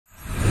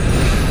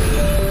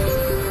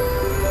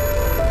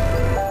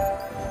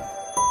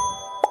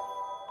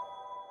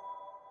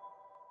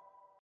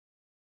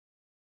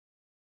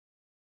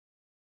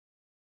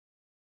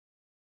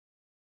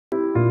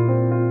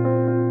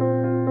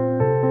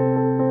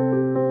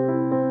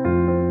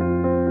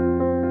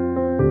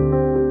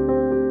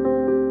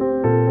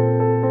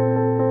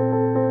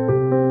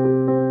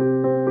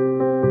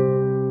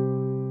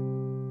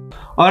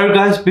Alright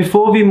guys,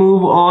 before we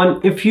move on,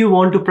 if you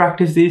want to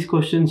practice these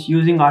questions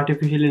using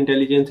artificial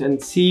intelligence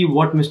and see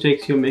what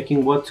mistakes you're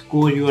making, what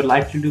score you are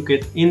likely to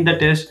get in the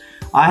test,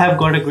 I have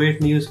got a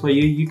great news for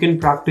you. You can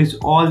practice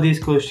all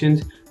these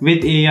questions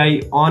with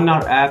AI on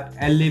our app,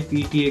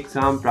 LAPT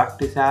Exam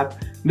Practice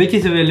app, which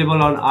is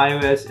available on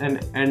iOS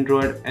and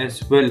Android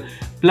as well.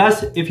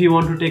 Plus, if you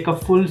want to take a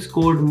full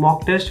scored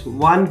mock test,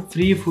 one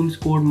free full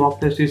scored mock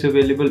test is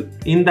available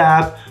in the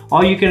app,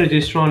 or you can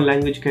register on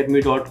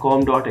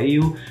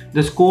languageacademy.com.au.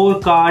 The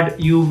scorecard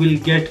you will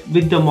get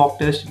with the mock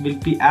test will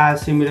be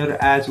as similar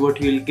as what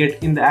you will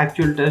get in the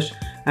actual test,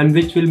 and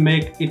which will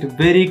make it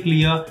very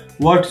clear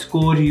what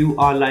score you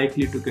are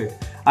likely to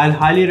get. I'll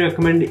highly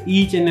recommend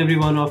each and every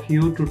one of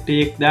you to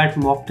take that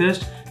mock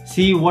test,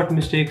 see what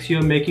mistakes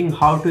you're making,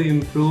 how to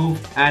improve,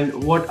 and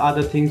what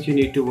other things you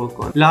need to work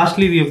on.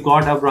 Lastly, we have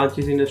got our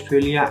branches in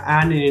Australia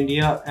and in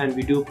India, and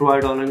we do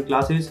provide online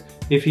classes.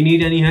 If you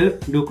need any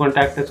help, do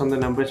contact us on the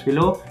numbers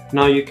below.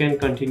 Now you can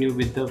continue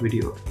with the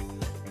video.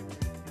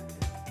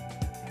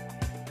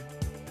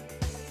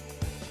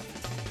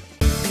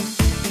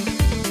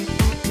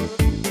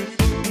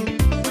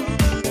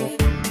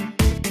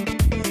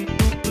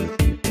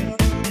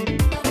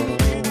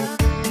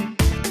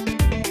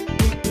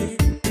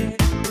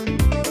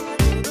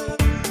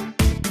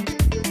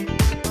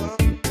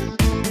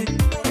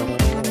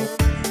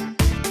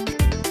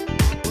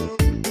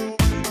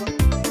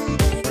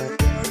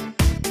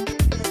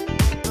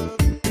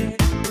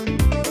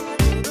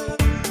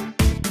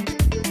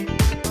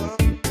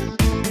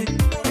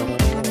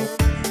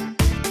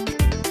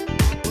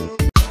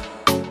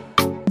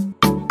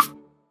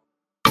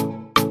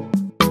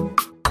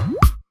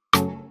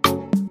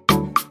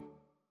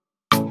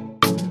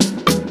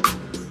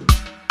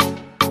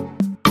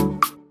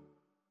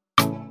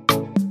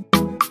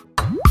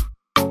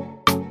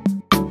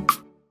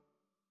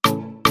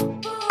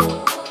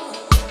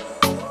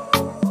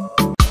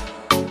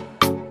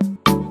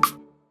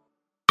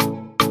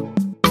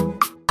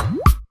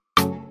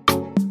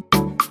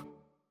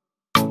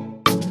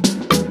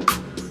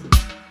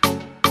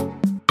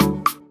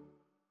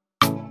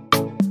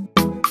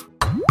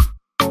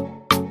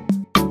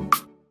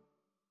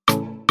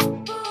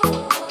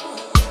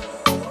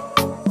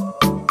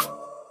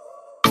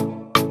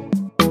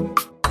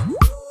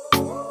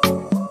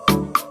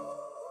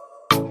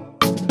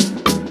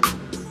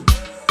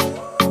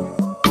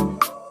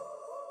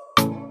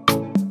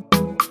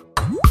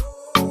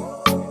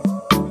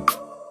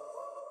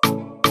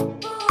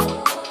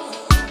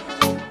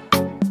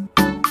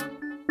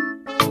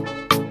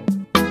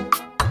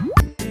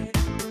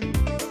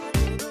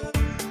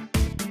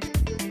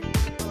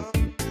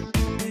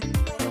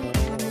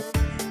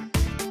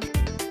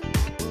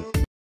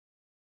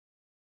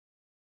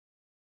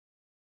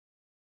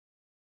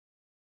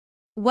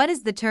 What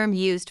is the term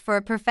used for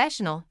a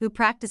professional who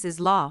practices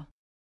law?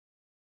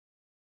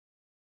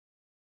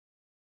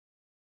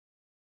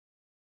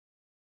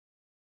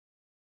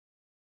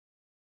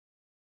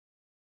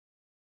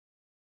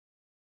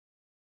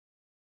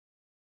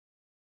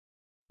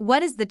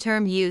 What is the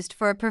term used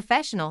for a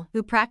professional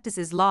who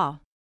practices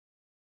law?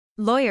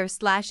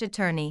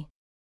 Lawyer/attorney.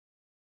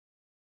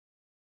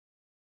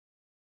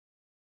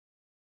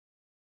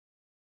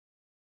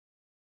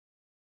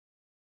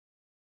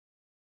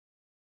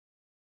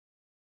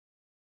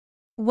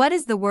 What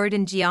is the word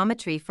in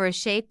geometry for a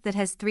shape that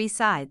has three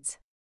sides?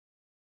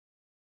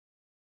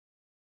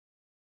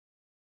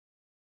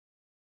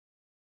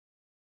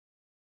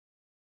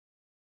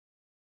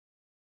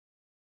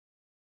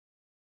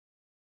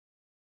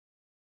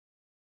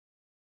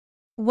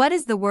 What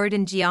is the word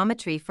in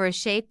geometry for a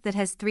shape that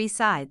has three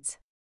sides?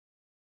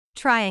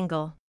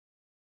 Triangle.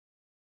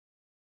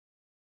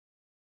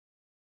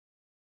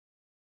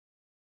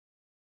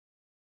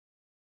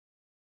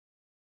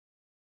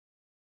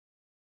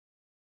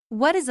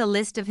 What is a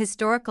list of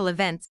historical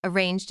events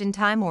arranged in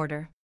time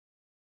order?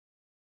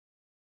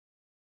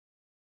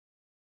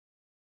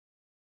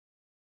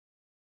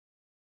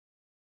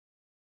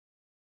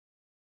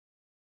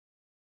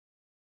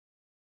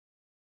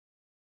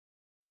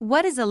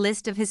 What is a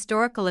list of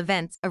historical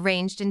events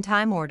arranged in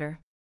time order?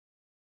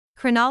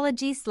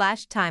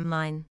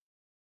 Chronology/timeline.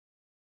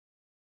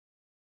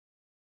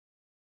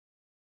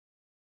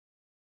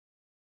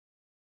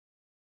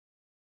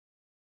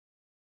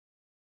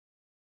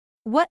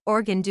 What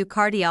organ do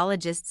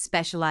cardiologists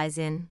specialize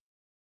in?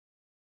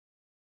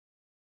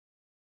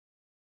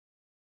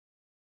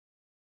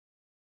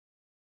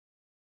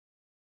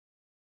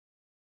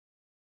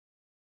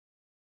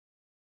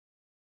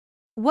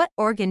 What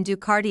organ do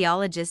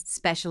cardiologists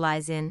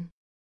specialize in?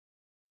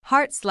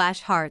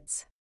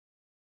 Heart/hearts.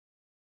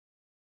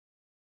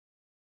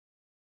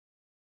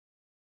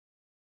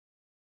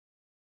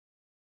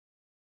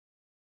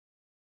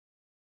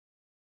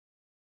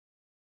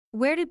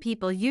 Where do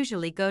people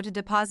usually go to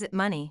deposit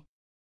money?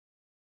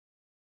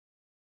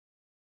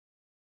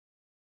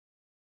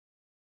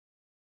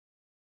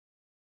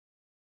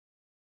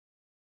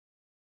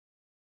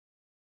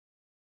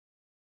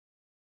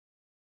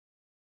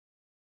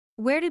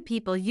 Where do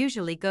people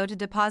usually go to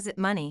deposit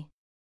money?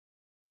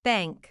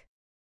 bank.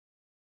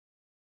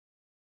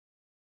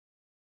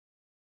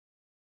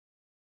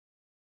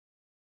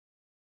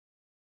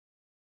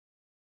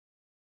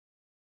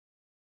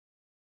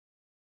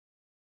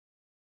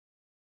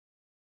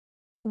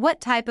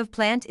 What type of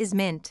plant is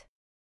mint?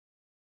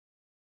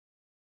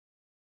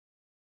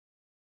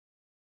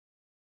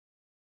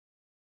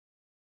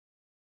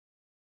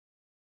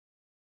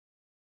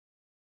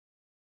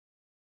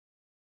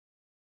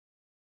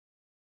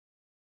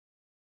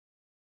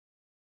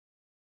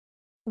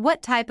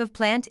 What type of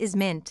plant is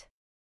mint?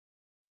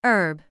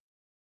 Herb.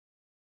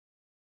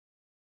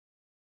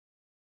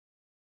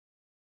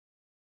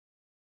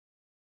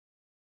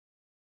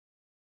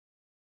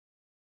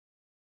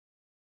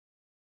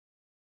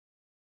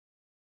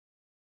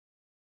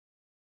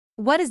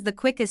 What is the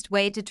quickest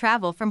way to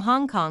travel from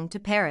Hong Kong to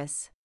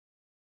Paris?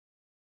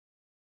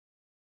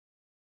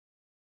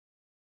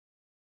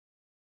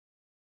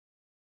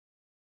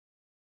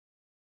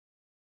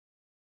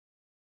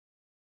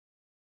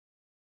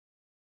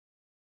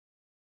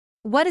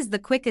 What is the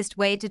quickest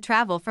way to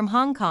travel from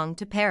Hong Kong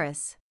to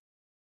Paris?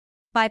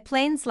 By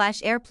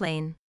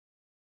plane/airplane.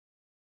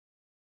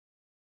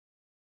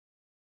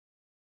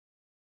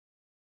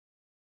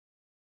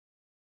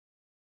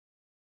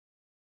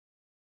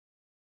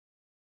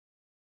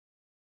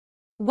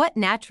 What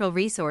natural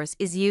resource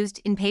is used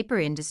in paper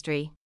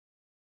industry?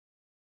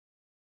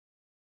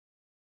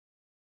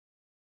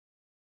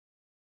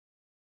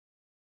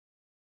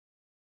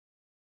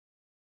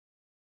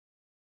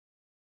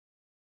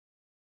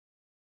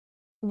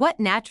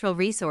 What natural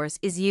resource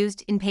is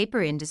used in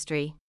paper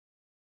industry?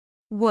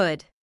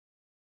 Wood.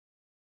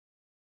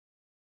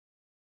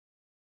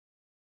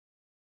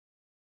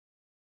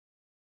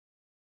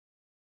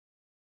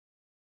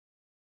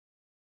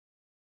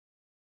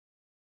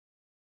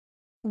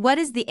 What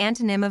is the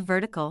antonym of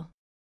vertical?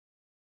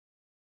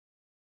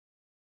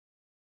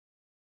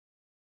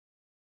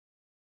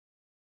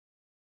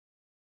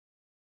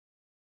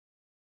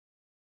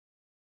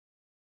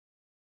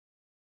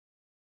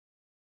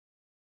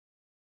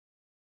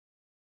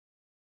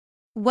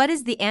 What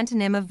is the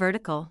antonym of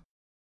vertical?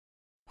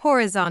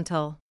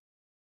 Horizontal.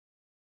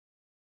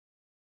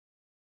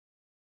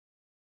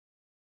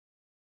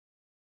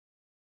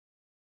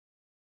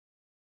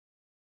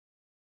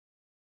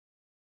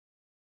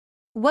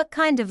 What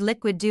kind of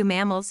liquid do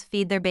mammals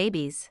feed their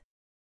babies?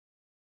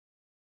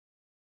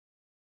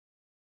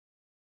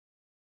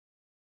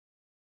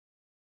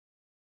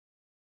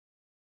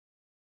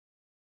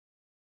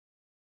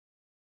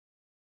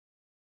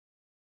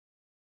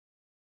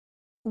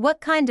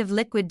 What kind of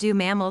liquid do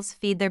mammals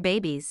feed their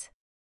babies?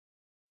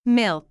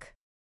 Milk.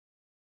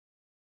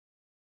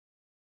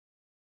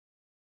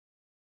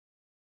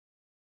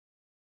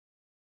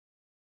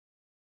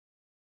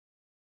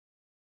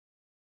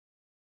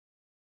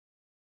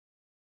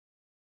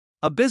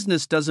 A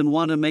business doesn't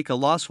want to make a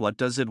loss. What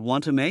does it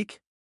want to make?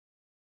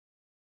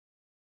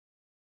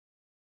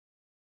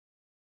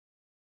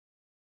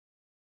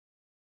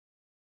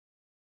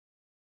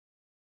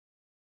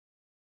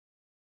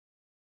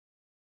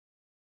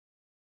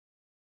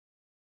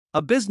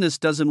 A business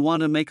doesn't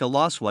want to make a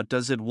loss. What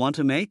does it want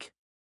to make?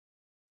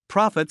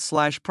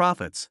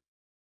 Profit/profits.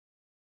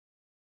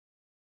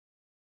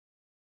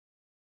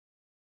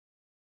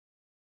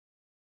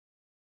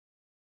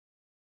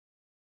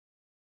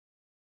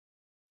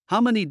 How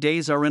many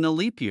days are in a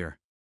leap year?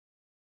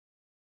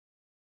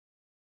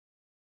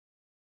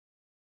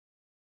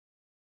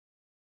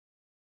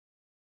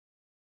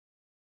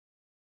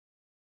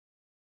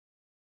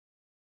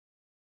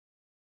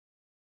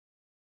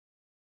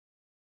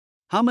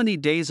 How many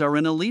days are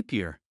in a leap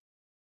year?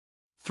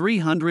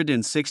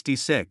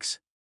 366.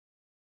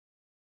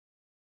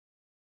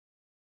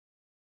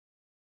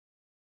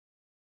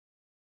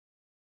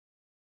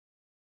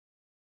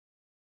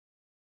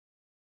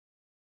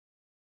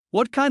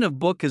 What kind of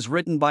book is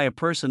written by a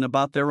person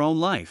about their own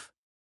life?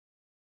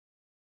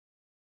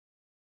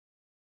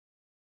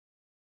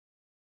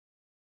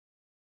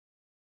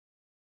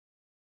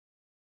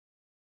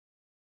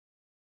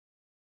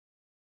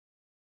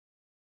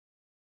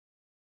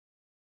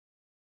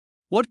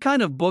 What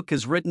kind of book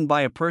is written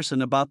by a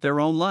person about their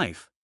own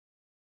life?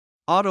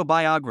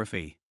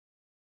 Autobiography.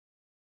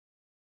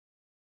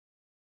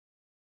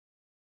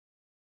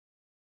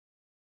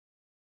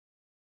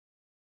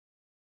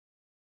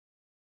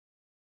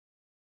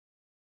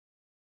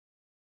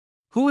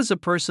 Who is a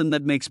person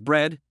that makes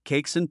bread,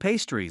 cakes, and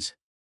pastries?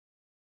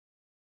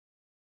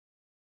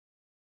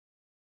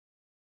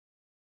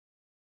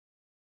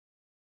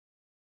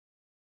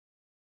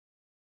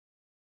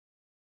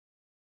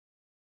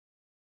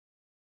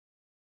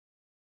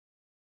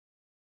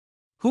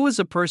 Who is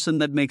a person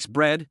that makes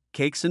bread,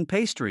 cakes, and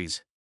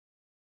pastries?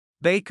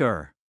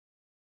 Baker.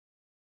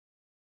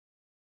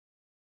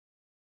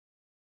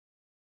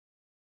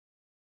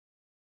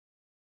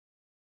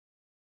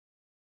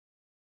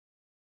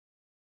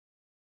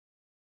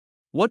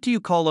 What do you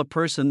call a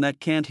person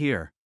that can't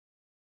hear?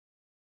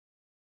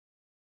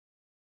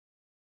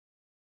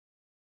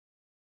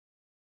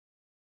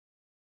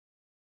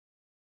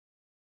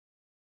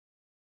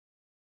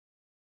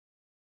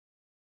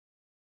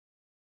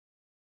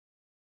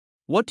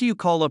 What do you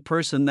call a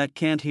person that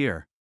can't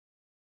hear?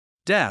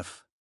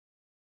 Deaf.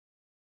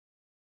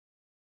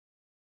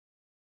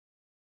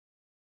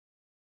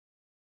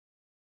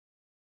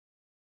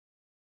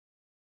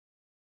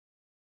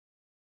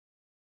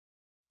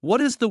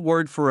 What is the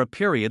word for a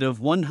period of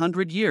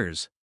 100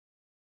 years?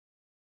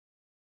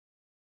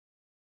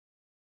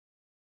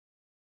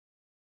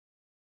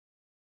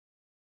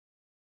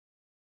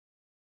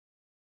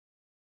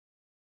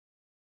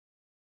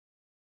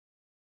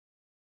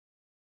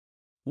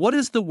 What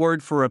is the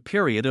word for a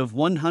period of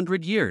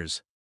 100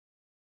 years?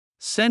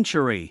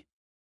 Century.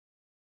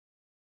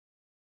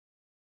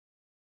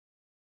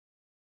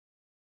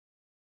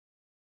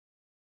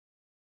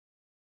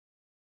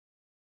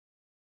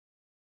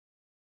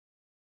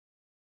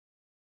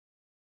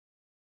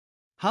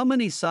 How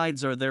many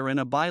sides are there in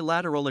a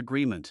bilateral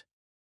agreement?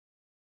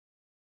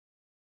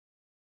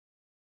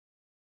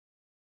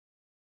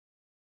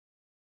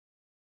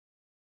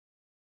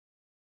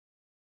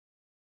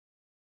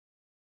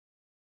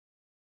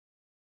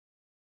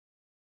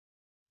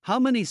 How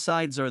many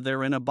sides are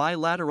there in a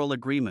bilateral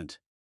agreement?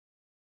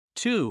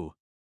 2.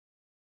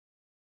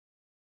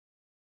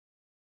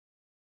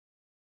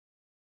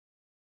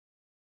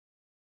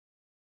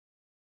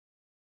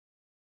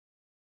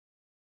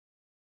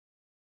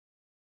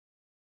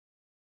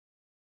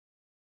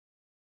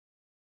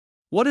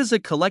 What is a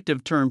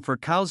collective term for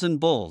cows and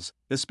bulls,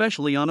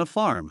 especially on a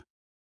farm?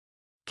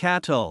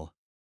 Cattle.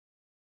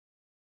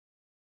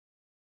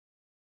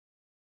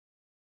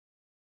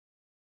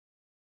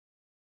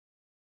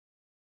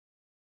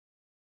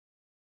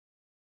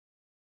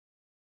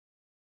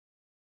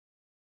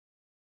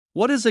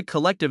 What is a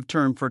collective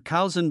term for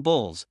cows and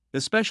bulls,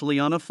 especially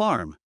on a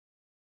farm?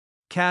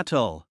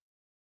 Cattle.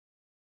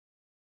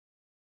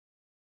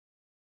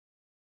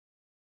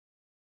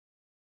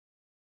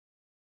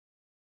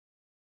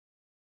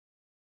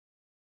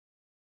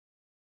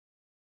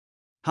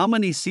 How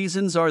many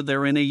seasons are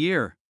there in a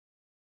year?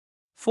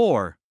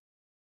 4.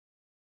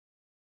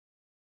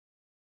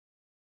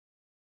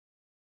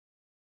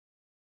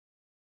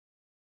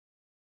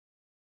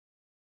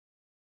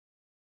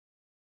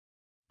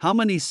 How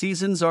many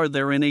seasons are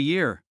there in a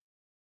year?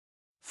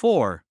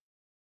 4.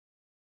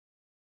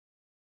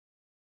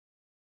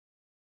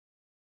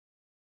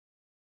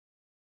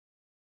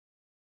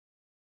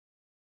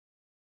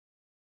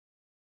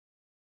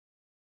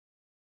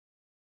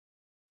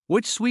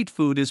 Which sweet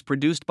food is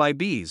produced by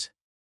bees?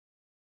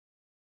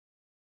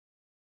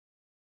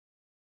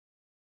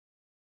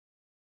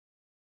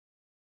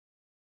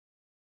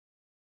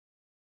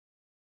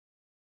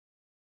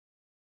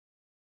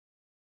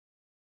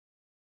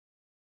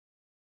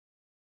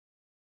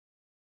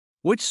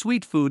 Which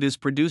sweet food is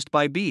produced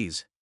by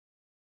bees?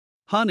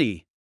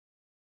 Honey.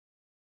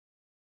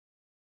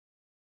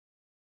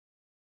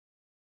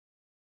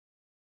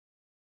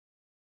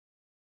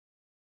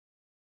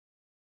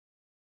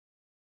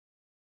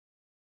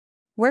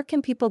 Where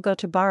can people go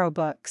to borrow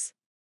books?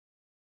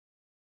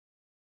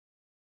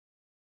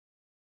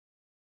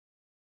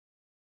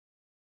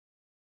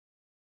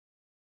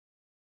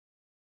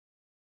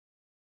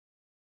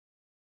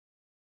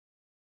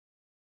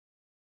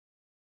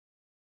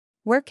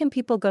 Where can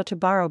people go to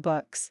borrow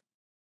books?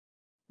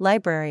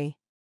 Library.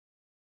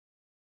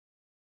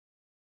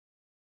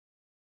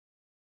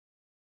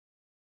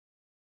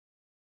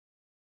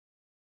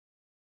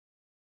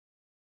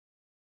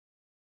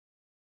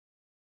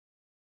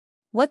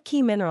 What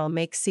key mineral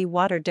makes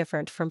seawater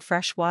different from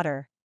fresh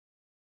water?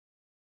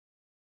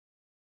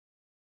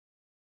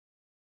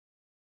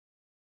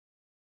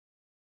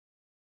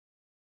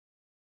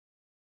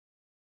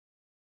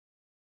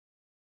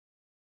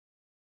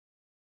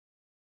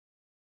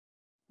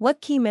 What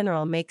key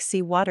mineral makes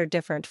seawater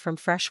different from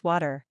fresh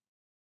water?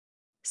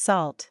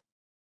 Salt.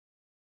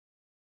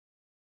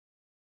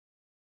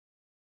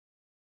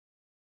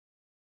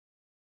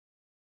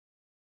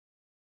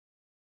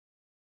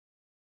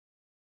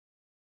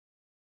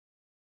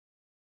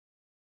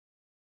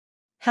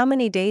 How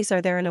many days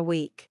are there in a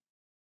week?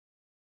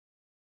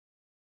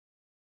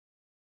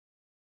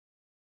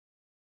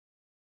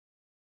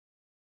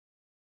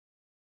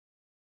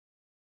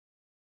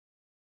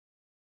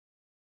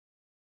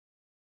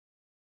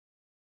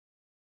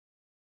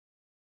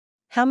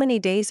 How many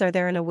days are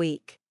there in a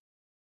week?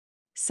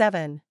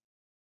 7.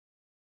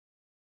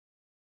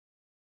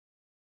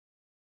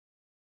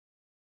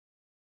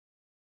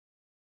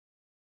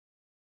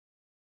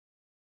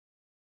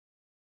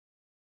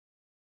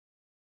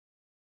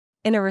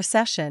 In a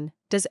recession,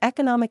 does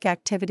economic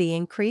activity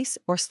increase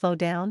or slow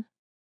down?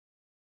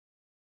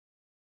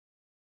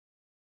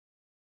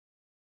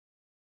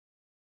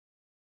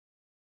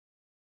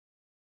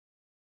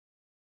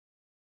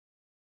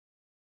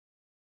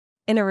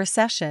 In a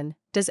recession,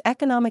 does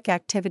economic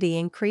activity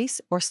increase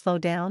or slow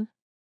down?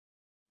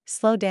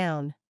 Slow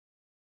down.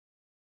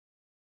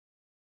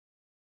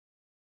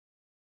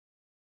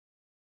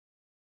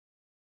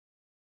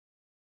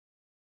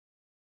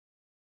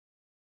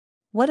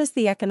 What is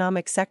the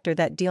economic sector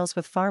that deals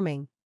with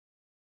farming?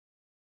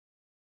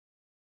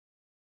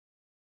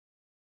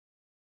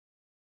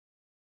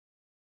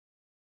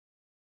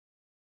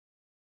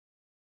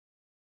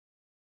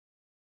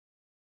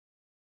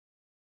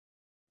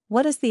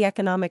 What is the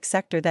economic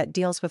sector that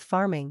deals with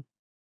farming?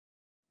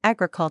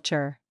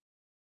 Agriculture.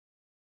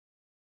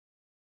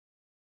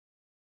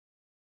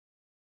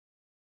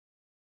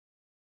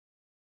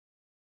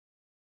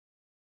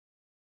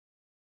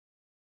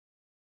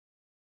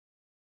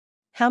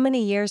 How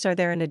many years are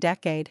there in a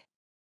decade?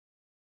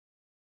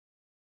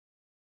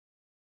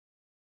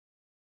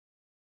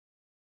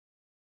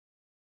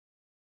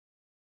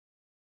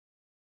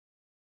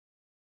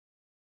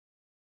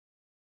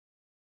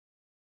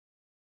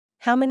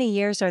 How many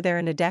years are there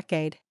in a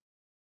decade?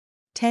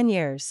 10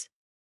 years.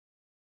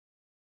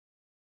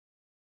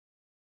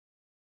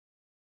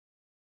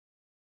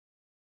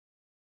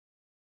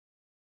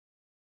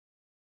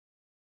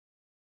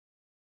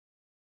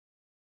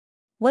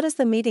 What is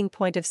the meeting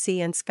point of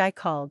𝗔 and 𝗂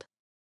called?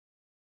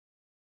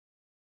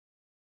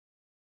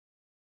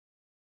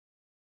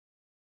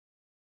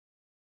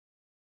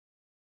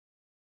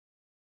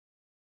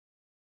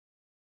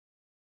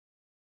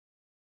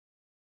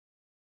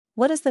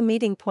 What is the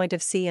meeting point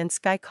of 𝗔 and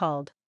𝗂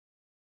called?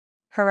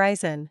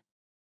 Horizon.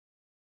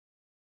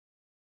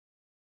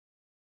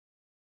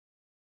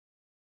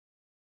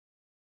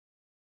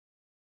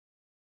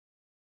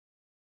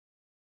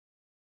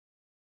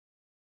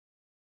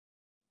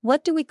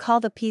 What do we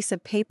call the piece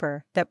of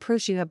paper that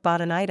proves you have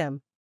bought an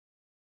item?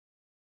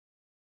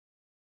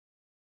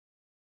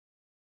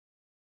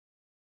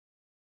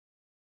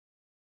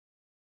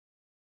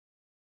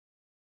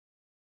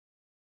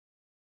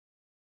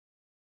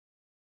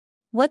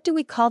 What do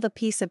we call the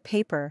piece of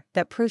paper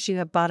that proves you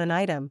have bought an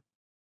item?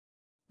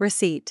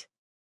 Receipt.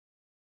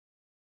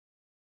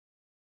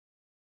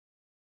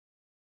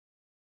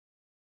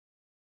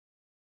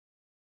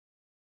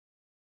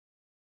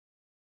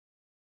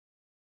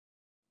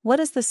 What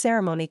is the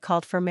ceremony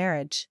called for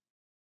marriage?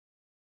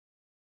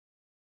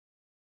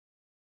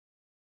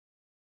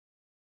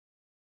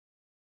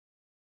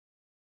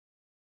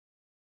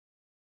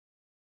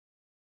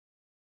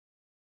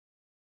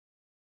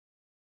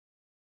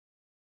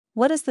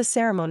 What is the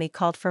ceremony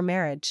called for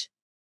marriage?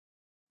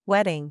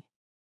 Wedding.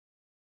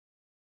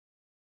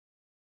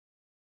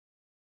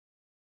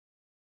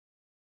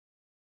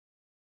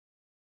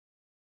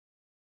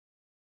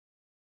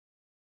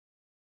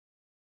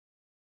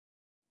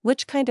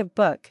 Which kind of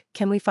book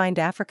can we find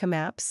Africa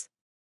maps?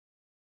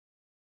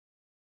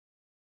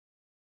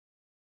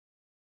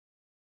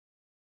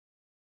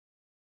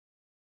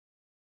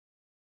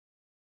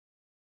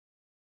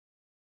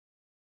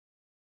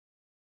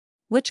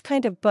 Which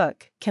kind of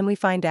book can we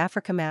find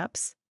Africa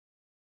maps?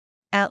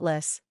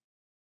 Atlas.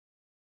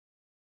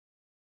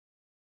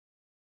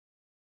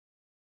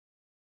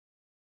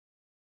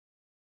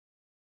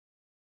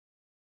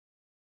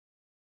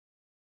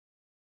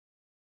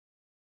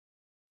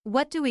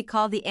 What do we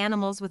call the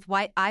animals with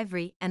white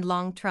ivory and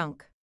long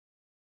trunk?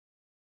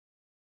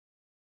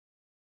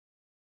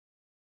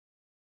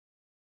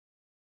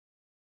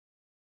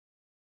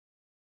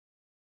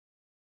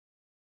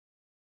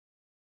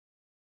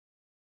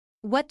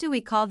 What do we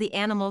call the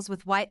animals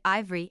with white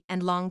ivory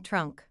and long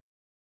trunk?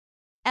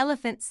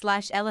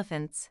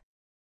 Elephant/elephants.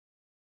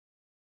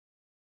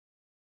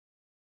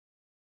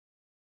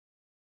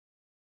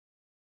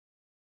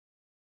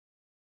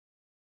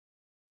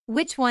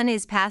 Which one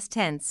is past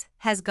tense,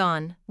 has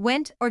gone,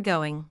 went, or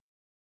going?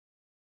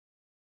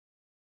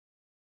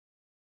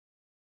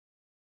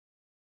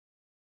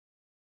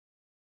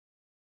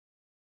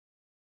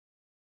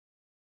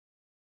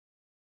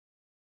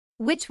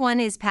 Which one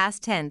is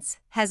past tense,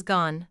 has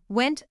gone,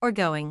 went, or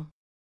going?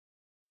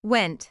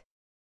 Went.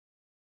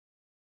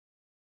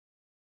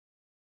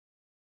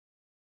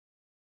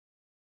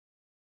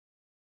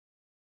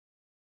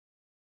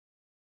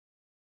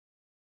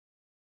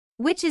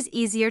 Which is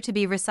easier to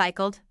be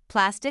recycled,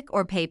 plastic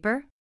or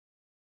paper?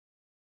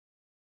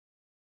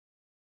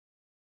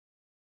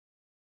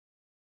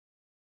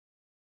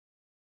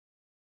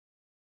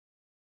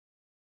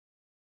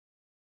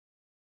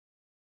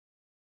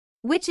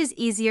 Which is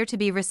easier to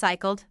be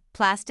recycled,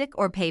 plastic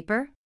or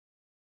paper?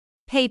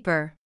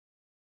 Paper.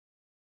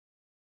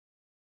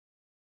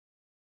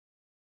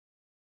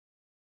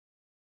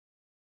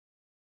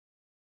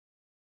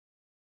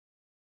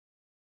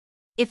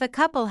 If a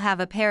couple have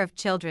a pair of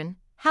children,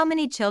 how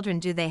many children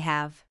do they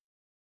have?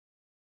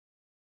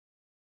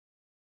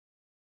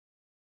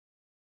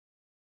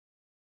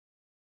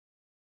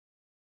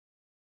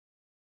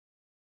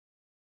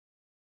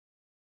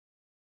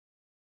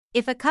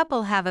 If a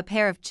couple have a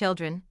pair of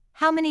children,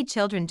 how many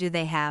children do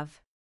they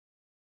have?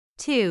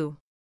 2.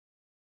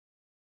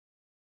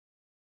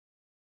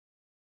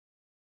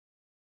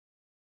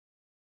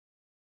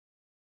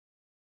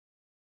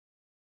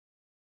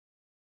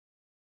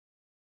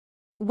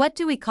 What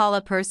do we call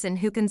a person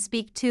who can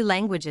speak 2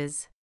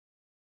 languages?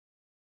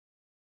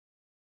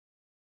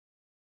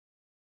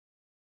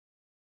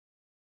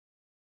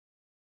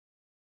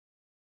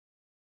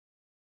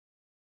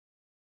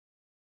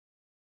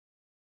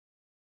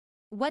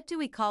 What do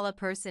we call a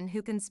person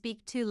who can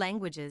speak 2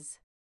 languages?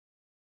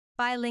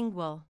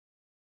 Bilingual.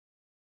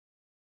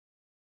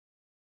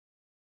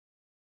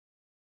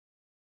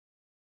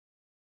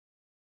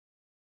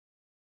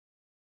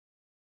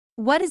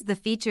 What is the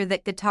feature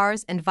that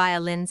guitars and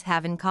violins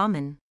have in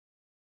common?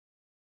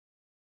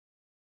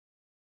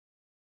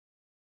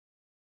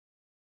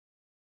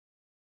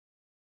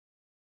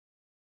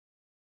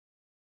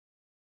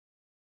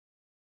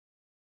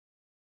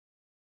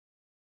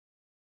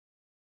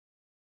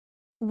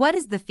 What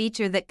is the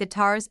feature that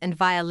guitars and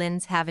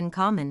violins have in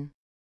common?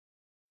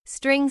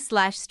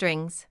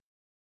 String/strings.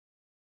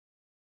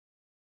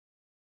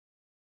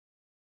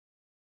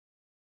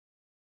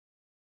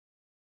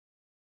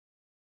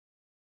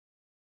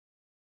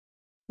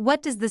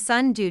 What does the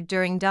sun do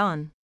during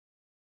dawn?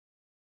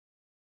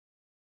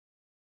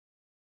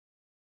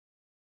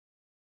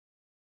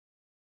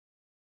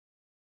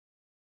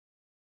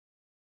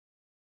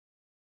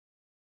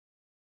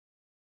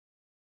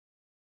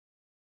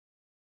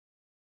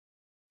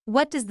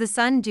 What does the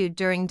sun do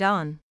during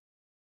dawn?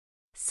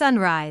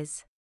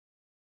 Sunrise.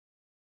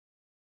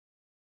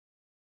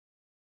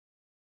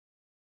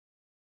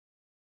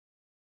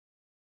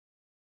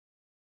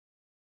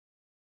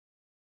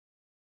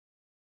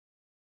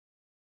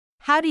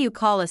 How do you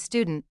call a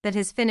student that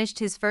has finished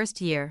his first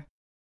year?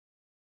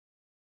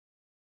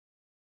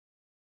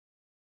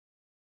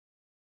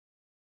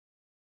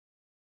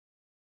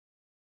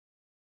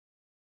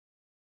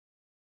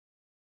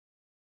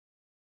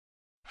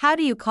 How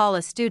do you call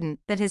a student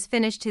that has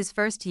finished his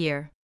first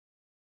year?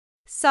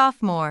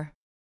 Sophomore.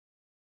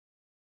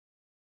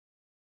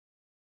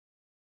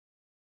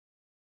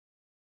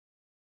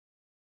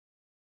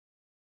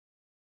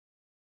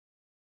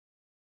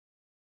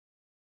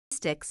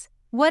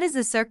 What is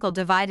a circle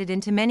divided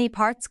into many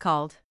parts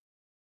called?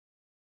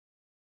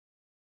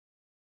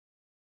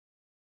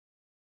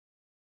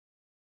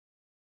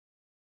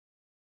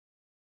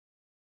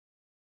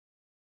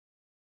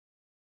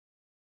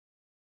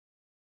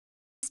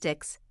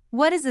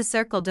 What is a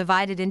circle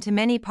divided into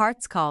many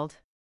parts called?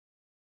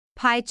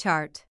 Pie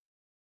chart.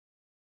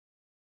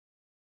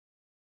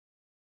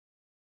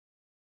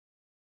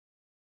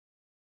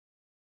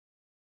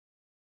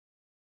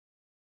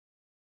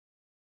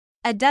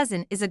 A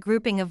dozen is a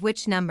grouping of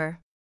which number?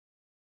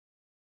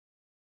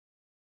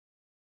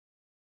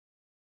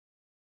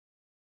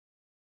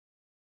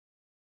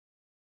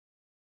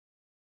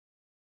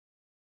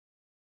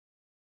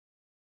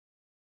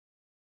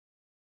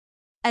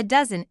 A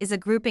dozen is a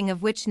grouping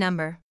of which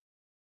number?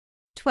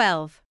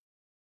 12.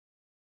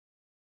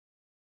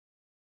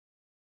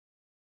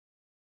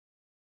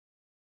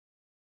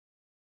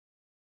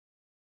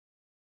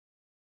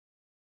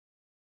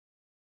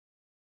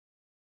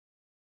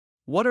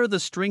 What are the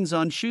strings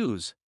on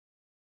shoes?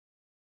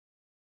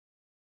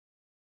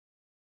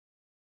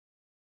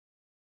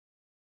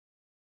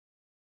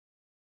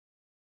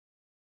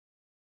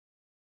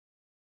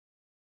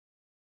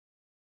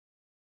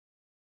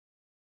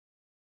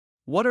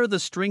 What are the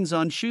strings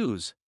on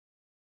shoes?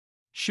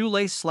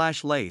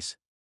 Shoelace/lace.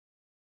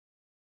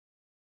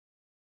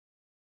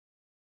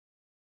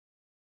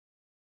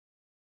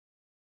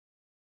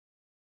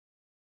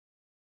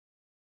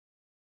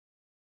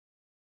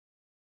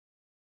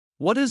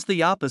 What is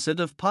the opposite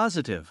of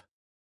positive?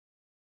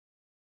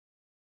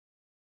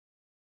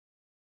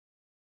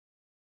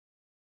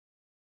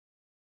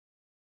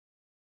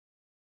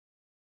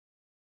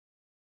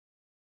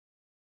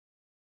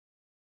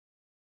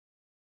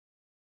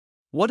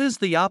 What is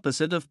the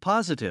opposite of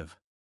positive?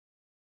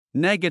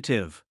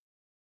 Negative.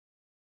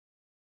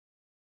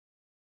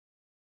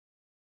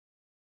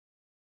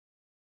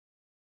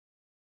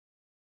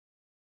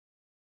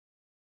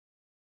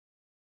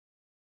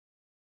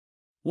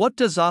 What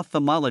does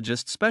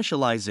ophthalmologist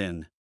specialize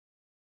in?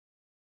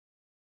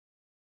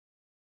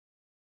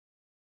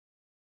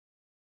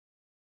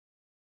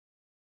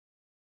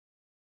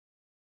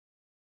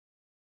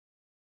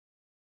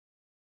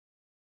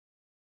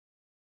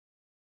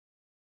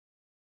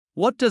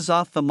 What does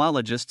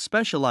ophthalmologist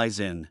specialize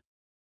in?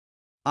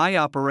 Eye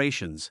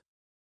operations.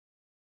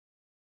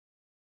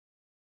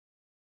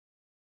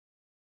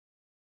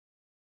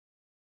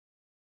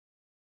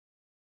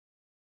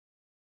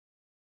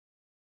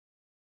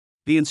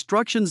 The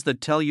instructions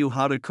that tell you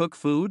how to cook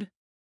food?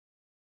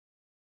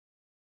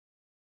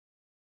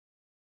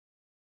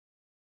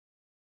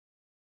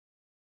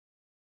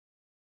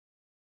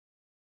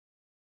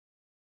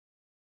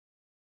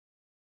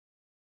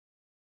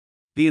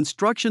 The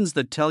instructions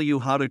that tell you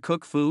how to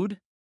cook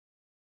food?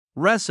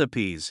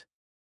 Recipes.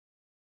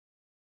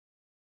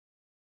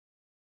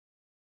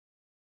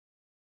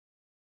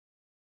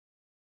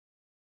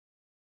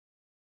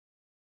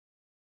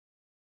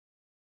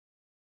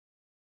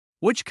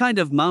 Which kind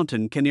of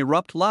mountain can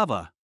erupt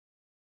lava?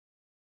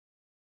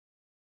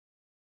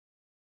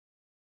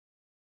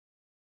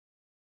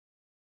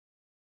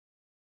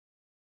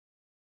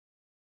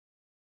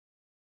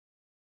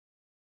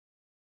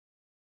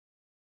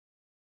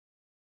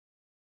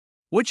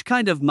 Which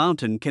kind of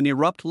mountain can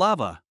erupt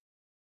lava?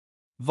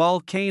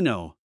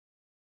 Volcano.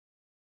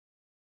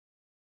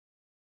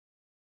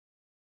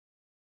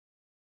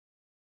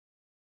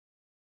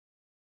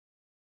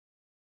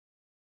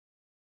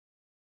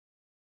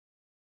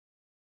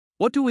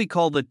 What do we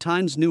call the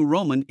Times New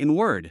Roman in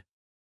Word?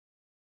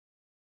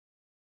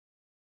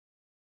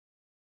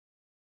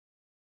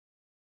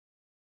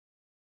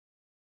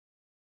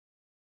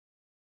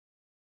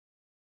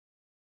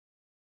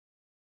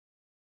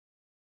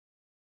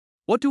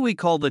 What do we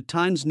call the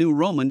Times New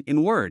Roman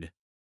in Word?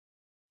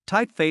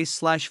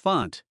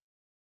 Typeface/font.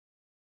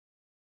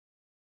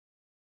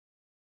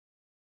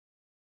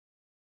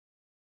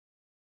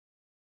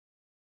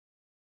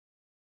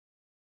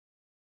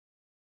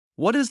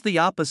 What is the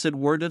opposite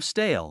word of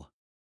stale?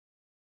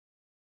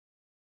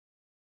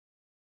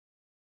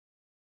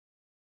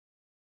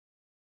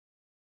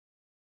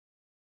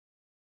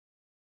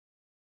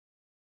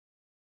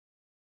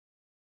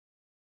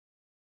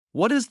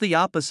 What is the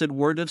opposite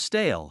word of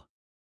stale?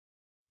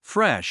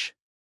 Fresh.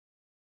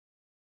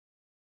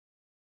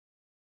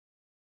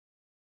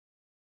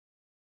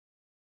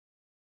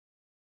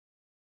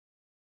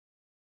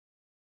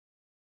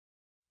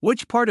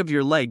 Which part of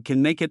your leg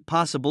can make it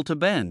possible to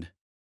bend?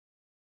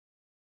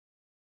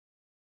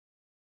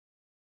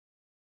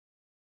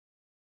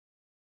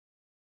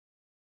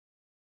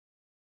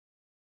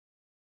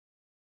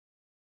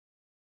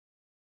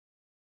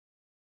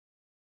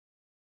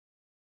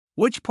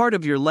 Which part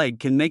of your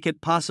leg can make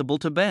it possible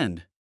to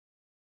bend?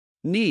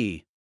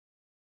 Knee.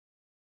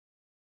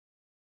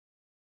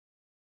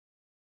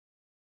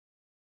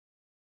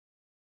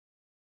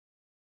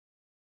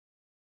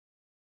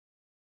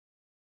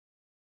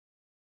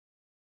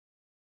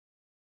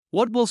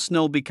 What will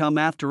snow become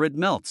after it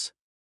melts?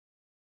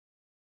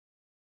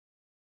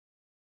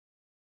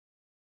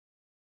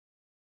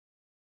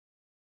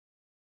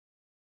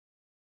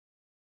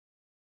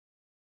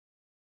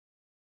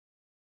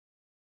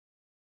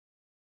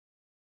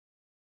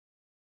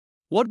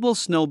 What will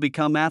snow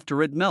become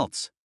after it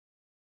melts?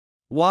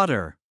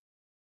 Water.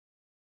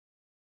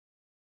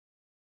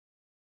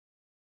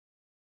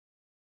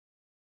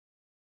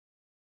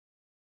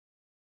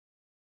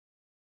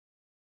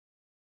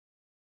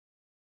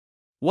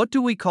 What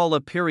do we call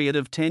a period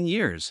of 10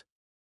 years?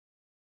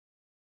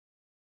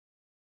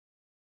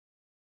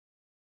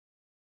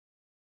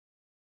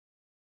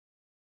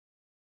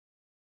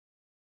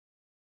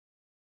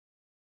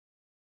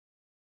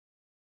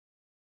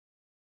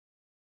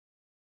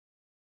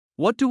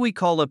 What do we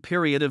call a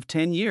period of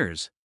 10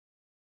 years?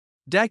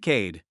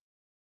 Decade.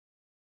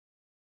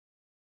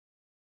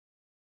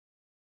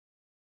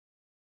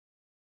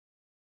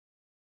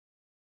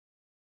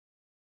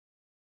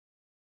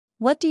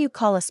 What do you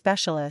call a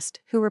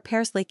specialist who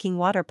repairs leaking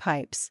water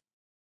pipes?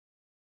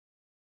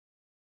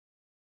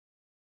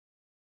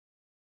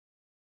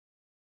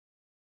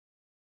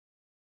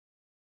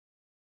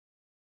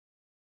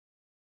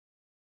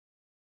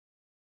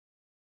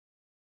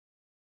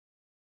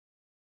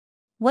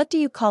 What do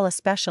you call a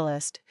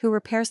specialist who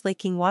repairs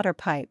leaking water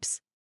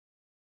pipes?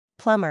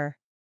 Plumber.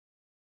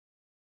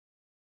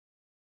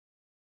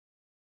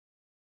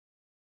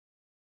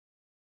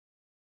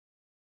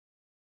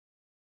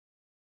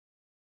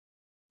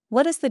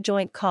 What is the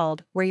joint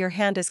called where your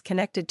hand is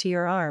connected to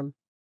your arm?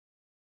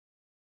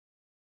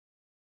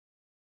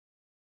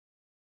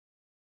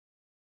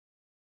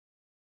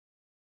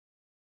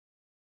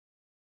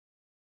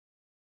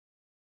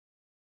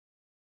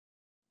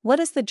 What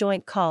is the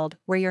joint called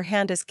where your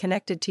hand is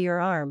connected to your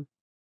arm?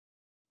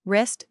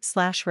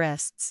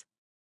 Wrist/wrists.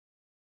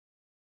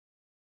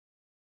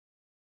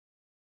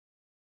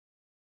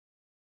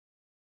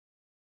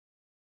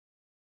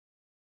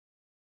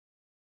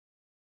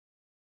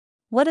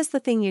 What is the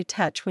thing you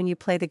touch when you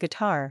play the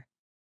guitar?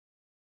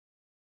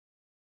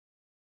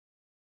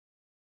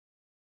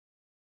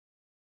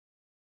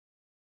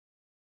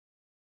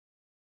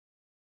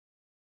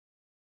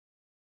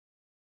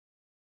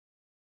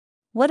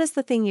 What is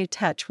the thing you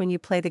touch when you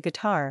play the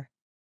guitar?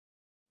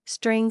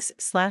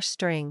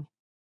 Strings/string.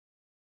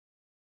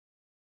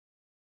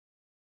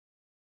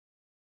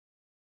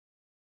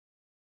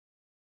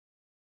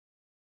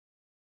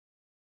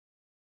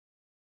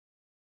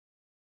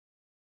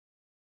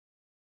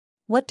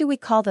 What do we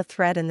call the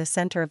thread in the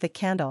center of the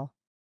candle?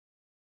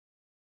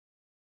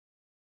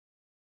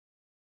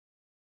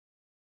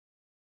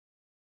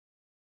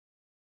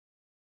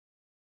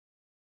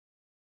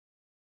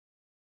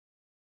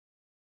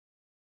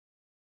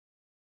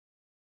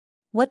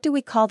 What do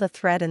we call the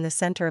thread in the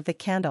center of the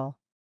candle?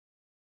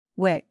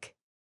 Wick.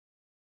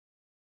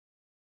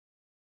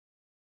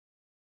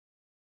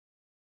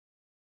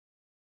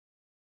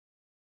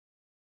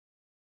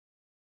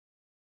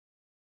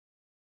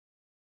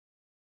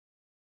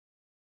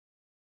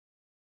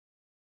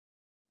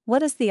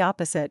 What is the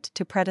opposite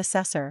to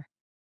predecessor?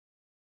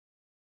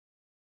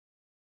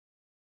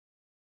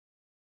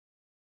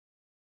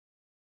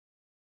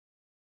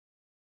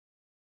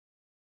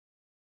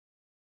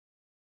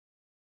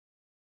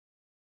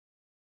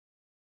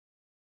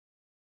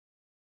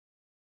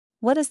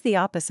 What is the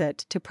opposite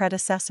to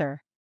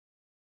predecessor?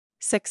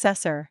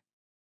 Successor.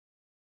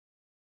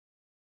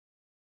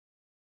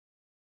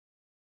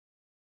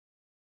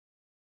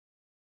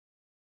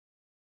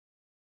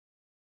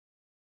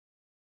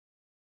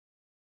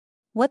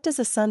 What does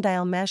a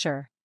sundial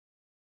measure?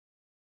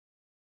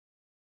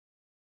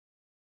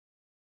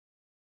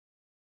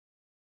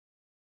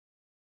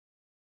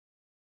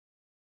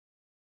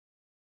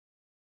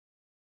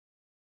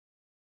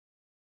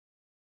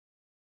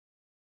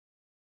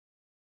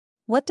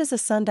 What does a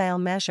sundial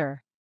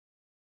measure?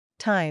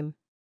 Time.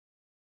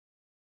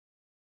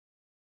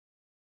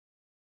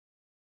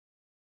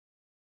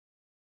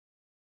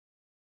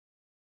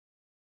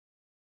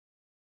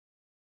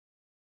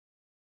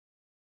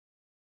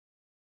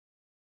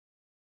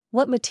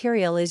 What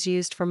material is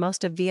used for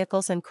most of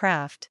vehicles and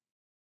craft?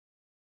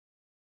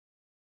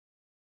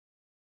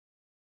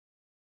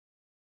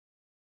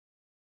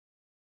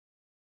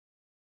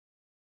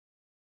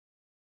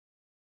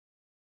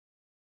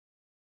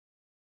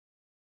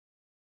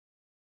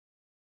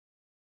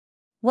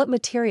 What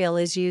material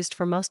is used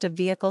for most of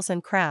vehicles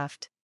and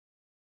craft?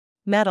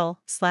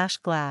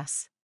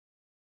 Metal/glass.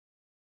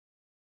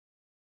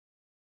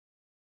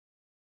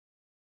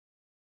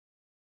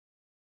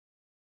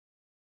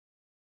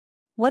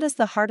 What is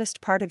the hardest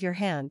part of your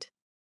hand?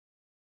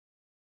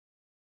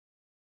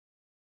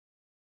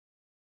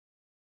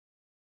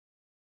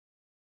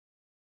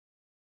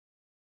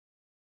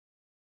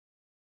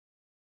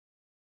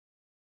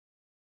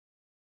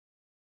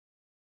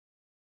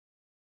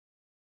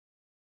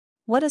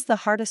 What is the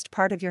hardest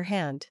part of your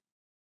hand?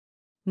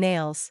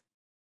 Nails.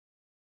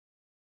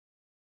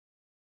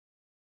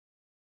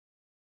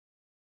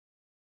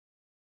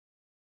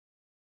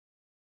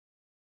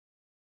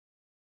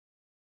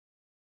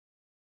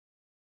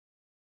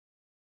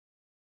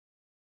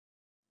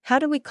 How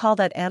do we call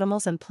that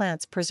animals and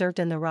plants preserved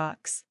in the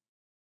rocks?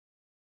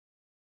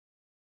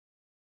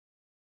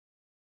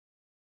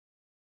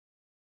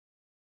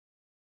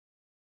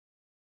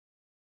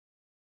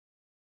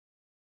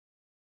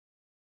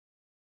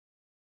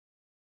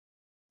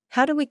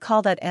 How do we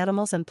call that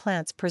animals and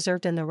plants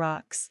preserved in the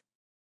rocks?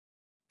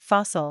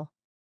 Fossil.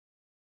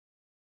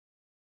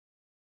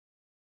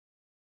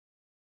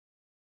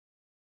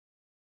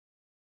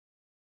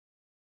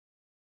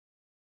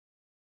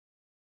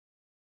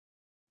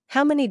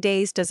 How many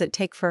days does it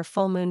take for a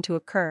full moon to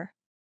occur?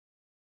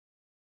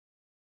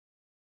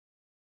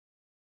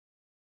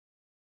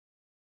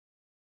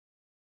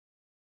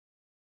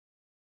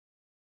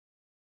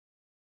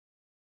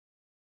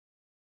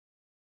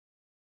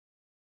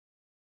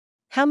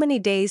 How many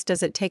days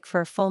does it take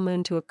for a full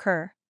moon to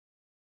occur?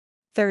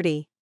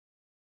 30.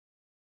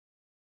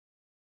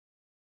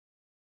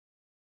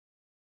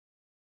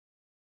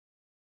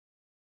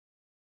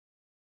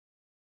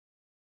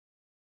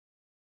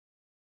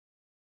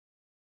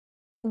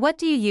 What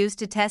do you use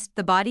to test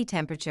the body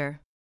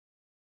temperature?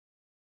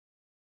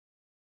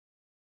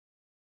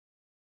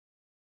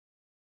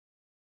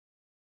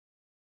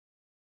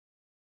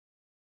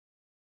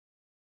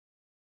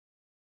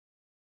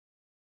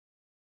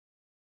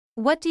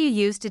 What do you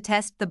use to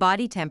test the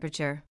body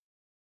temperature?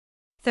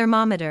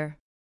 Thermometer.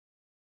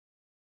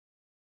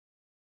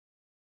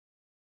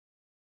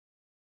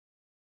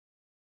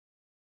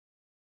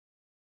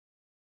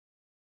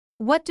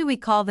 What do we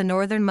call the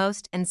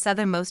northernmost and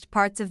southernmost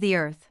parts of the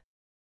Earth?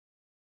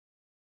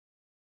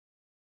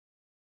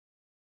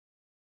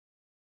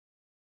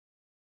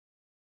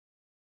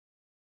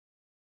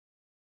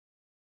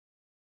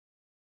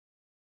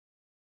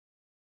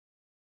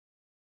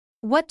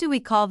 What do we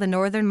call the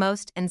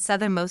northernmost and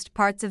southernmost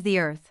parts of the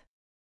Earth?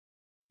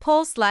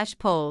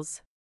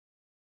 Pole/poles.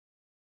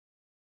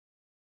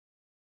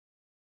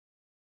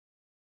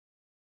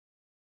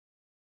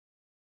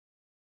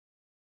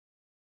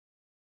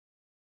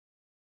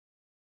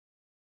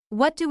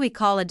 What do we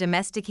call a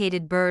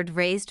domesticated bird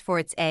raised for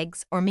its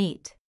eggs or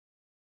meat?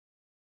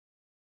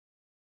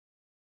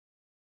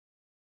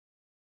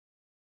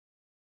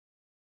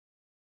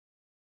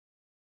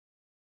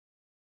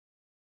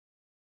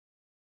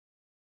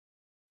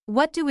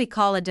 What do we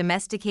call a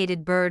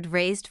domesticated bird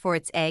raised for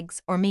its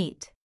eggs or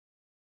meat?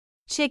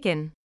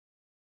 Chicken.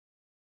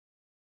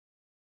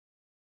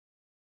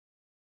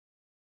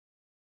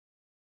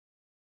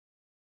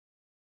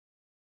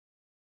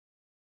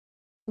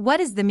 What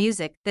is the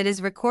music that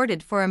is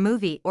recorded for a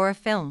movie or a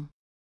film?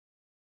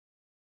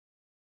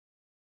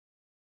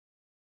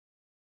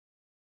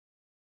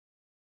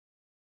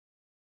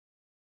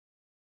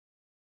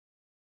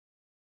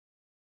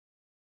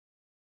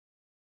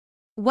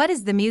 What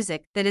is the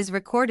music that is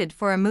recorded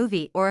for a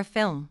movie or a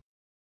film?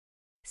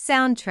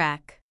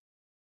 Soundtrack.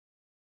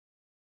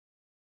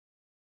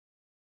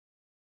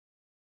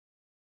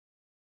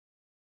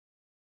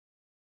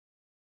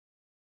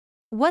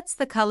 What's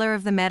the color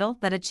of the medal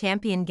that a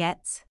champion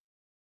gets?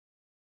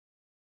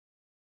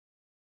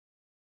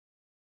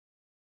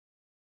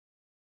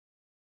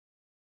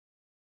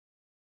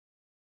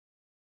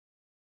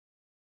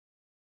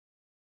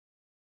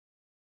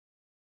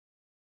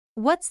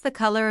 What's the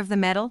color of the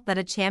medal that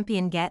a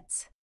champion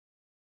gets?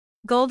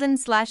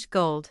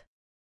 Golden/gold.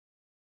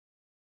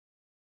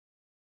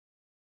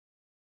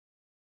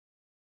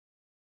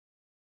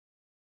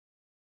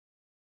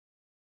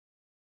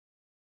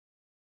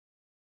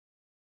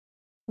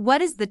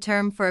 What is the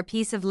term for a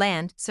piece of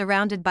land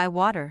surrounded by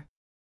water?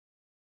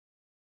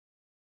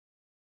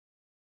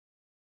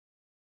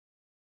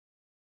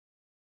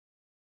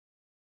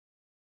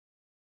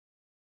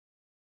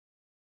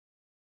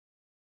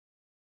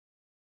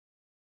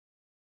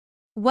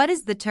 What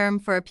is the term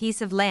for a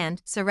piece of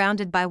land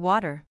surrounded by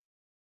water?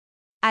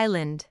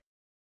 Island.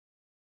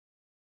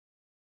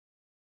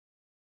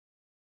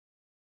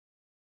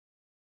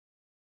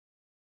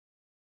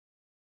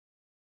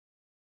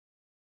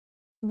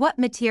 What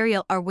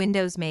material are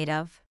windows made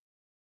of?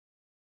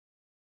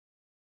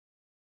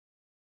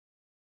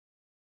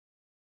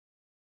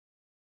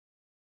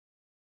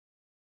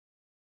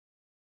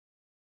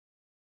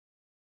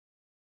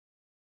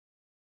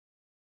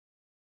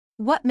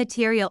 What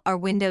material are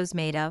windows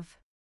made of?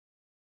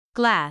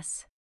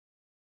 Glass.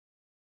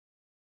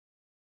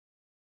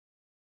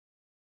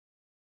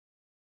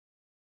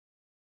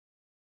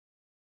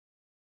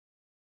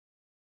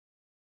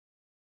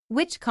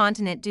 Which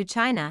continent do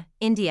China,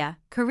 India,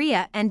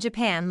 Korea, and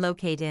Japan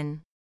locate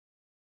in?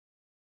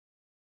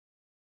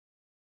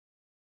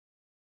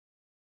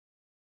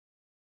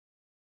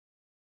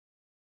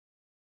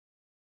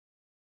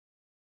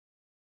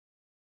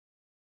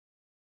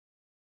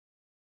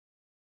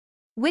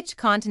 Which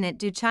continent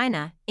do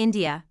China,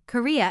 India,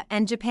 Korea,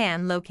 and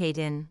Japan locate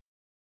in?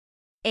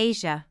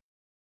 Asia.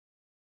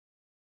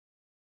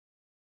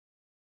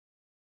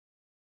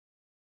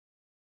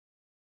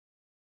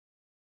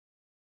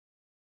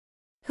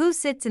 Who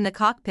sits in the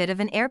cockpit of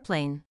an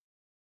airplane?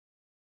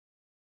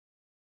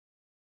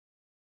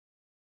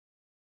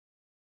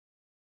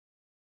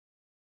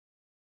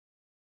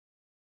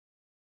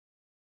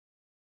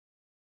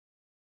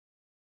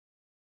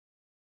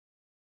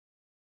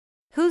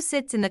 Who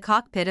sits in the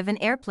cockpit of an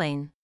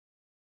airplane?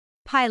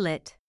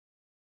 Pilot.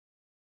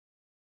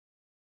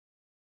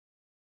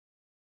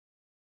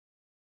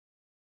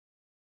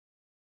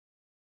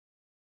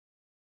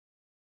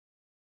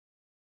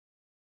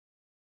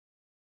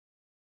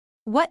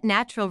 What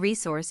natural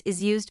resource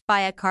is used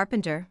by a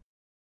carpenter?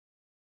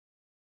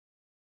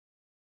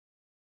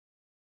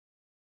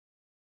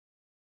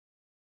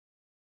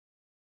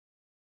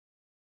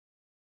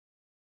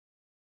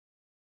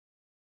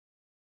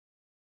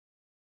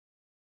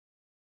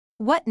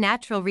 What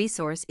natural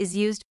resource is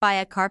used by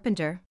a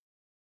carpenter?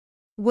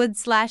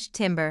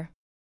 Wood/timber.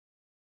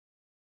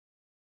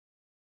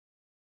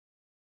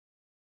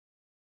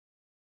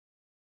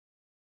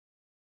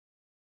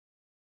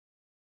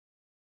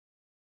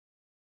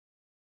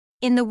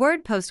 In the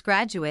word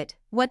postgraduate,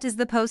 what does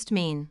the post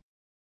mean?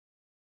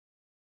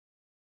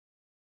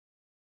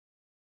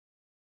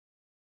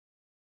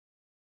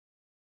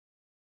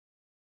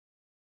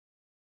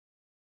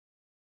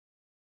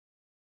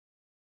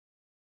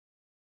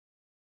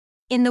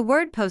 In the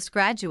word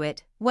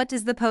postgraduate, what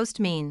does the post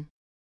mean?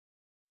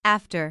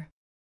 After.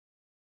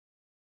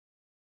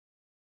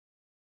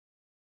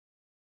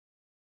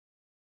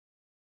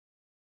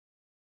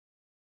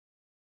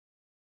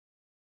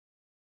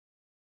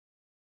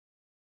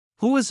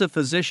 Who is a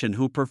physician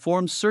who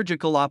performs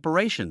surgical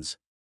operations?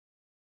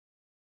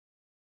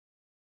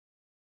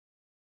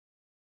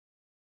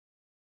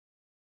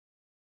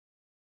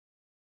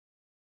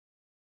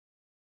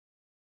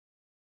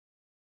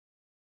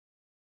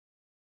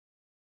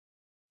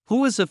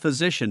 Who is a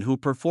physician who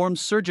performs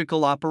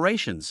surgical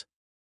operations?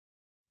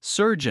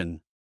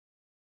 Surgeon.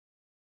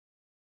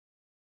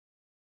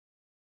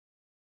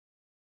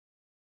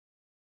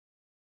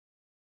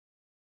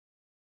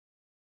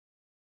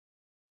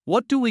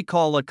 What do we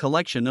call a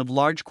collection of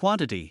large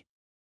quantity?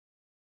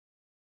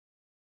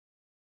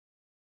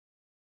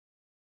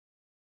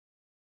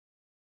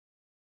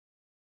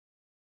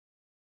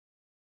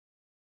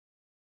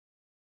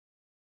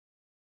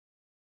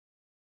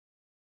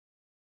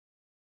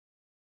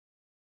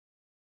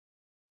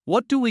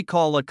 What do we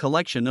call a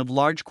collection of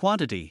large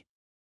quantity?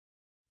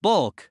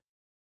 Bulk.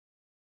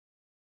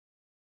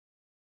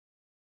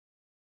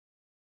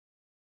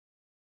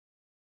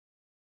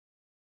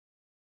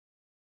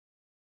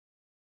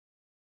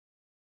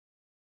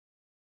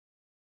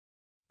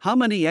 How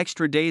many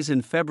extra days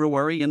in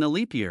February in a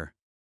leap year?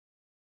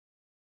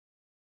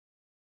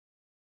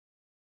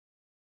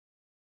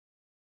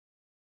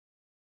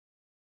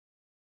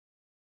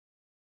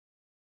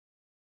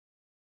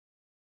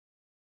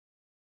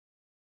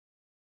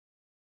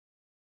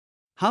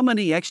 How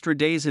many extra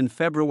days in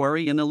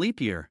February in a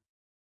leap year?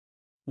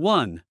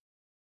 1.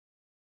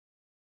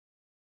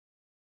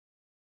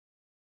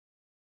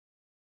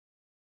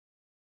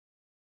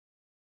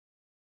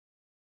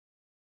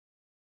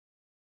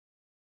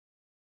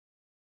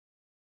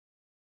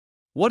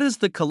 What is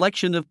the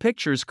collection of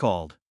pictures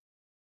called?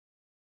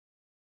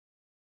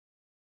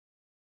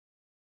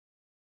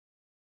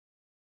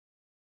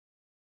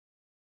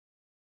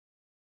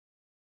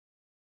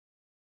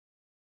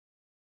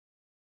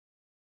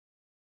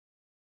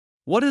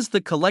 What is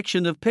the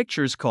collection of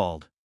pictures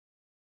called?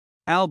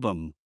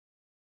 Album.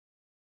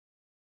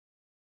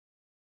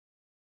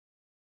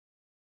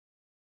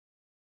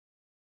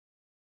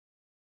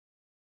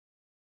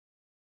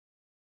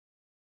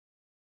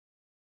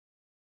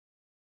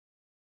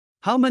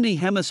 How many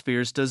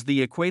hemispheres does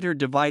the equator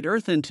divide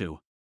Earth into?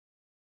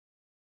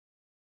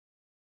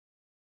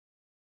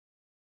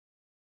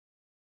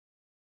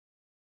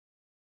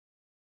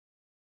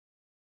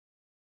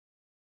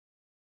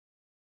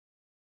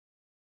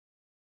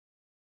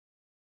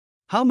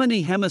 How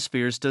many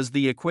hemispheres does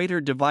the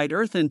equator divide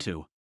Earth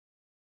into?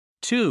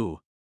 2.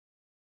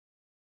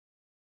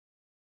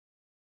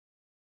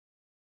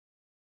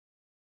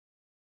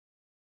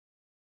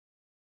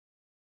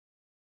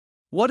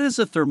 What is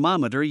a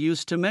thermometer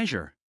used to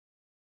measure?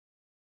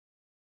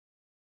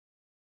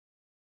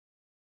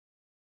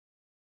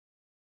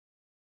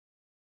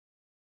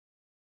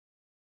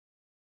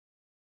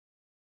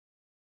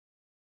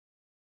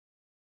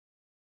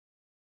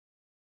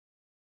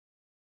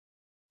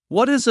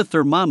 What is a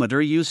thermometer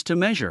used to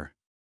measure?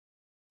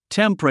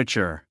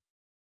 Temperature.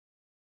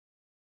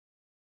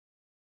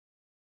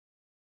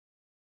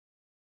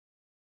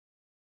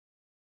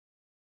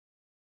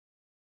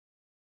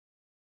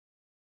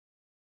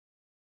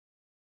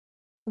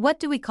 What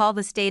do we call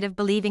the state of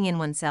believing in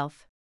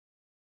oneself?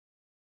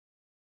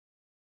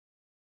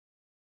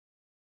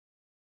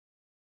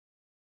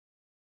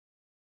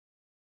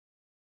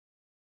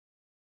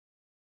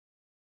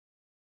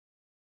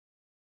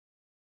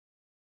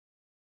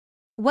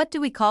 What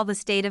do we call the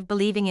state of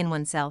believing in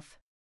oneself?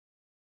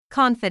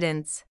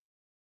 Confidence.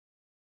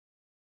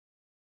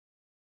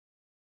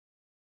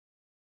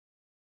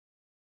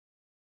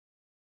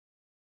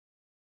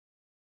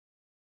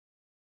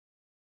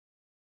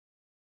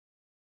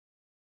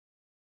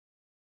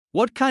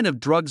 What kind of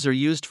drugs are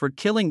used for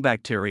killing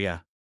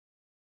bacteria?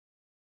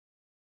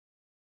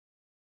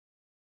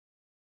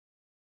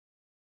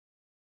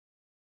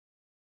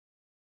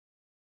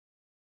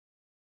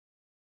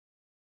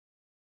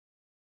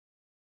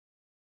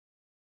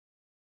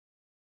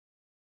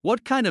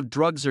 What kind of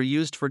drugs are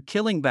used for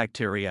killing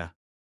bacteria?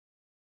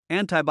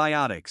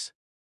 Antibiotics.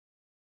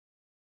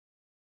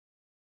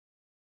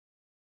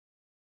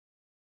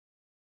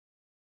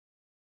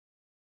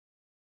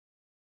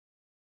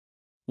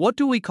 What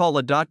do we call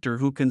a doctor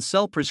who can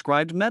sell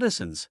prescribed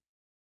medicines?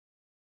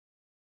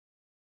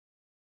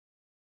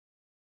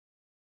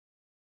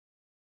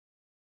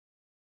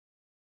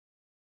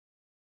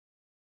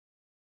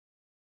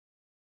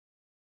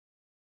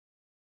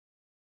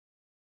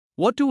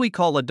 What do we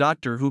call a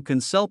doctor who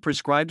can sell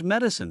prescribed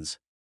medicines?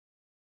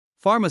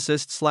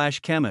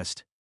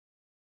 Pharmacist/chemist.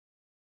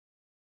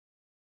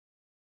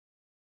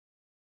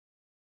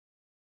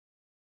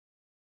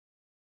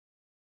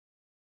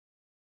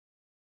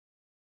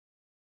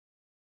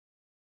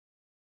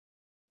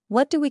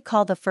 What do we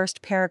call the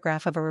first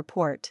paragraph of a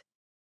report?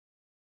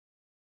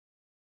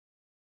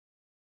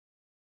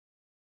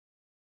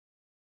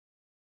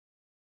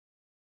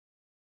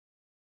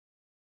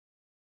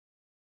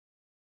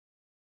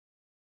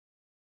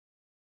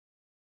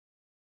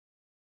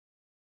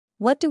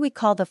 What do we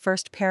call the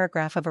first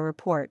paragraph of a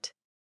report?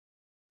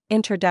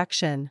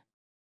 Introduction.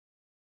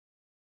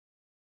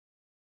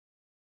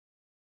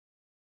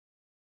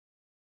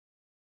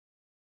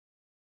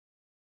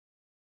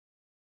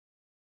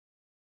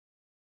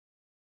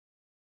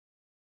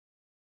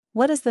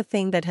 What is the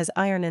thing that has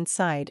iron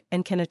inside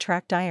and can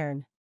attract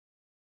iron?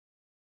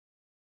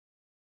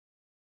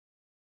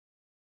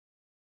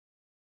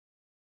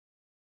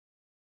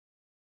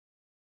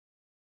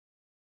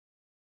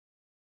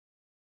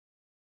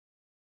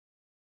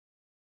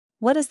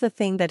 What is the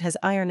thing that has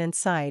iron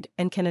inside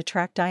and can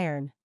attract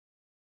iron?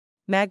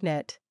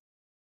 Magnet.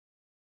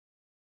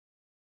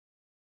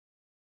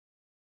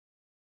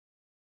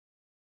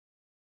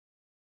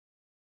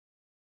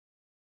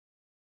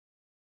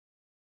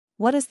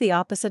 What is the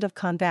opposite of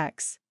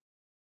convex?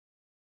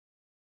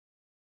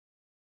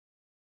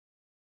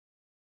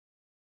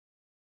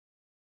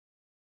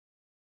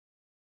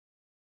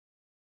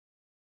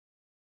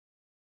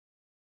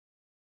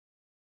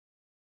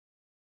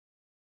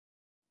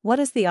 What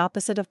is the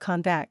opposite of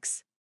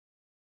convex?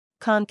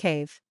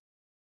 Concave.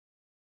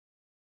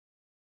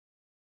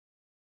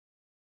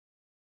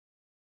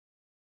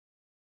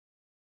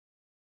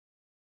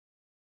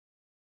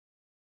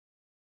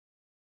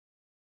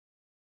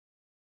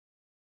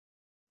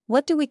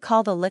 What do we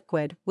call the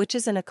liquid which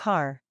is in a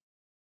car?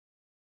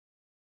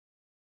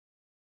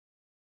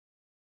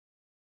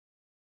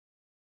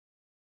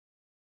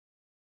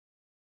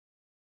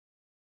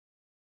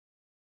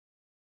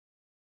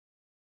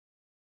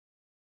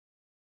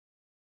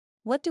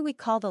 What do we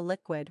call the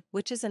liquid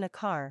which is in a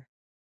car?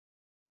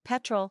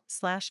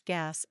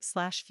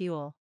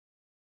 Petrol/gas/fuel.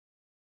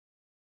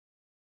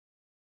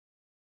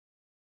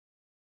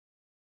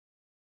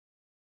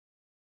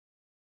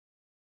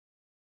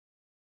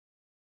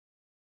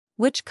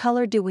 Which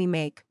color do we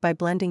make by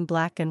blending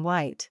black and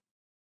white?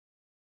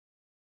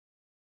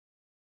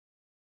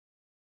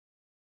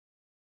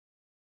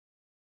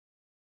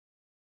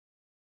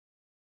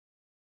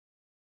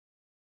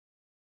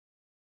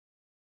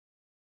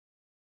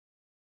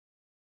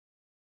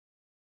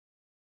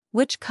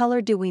 Which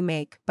color do we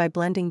make by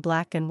blending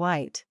black and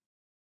white?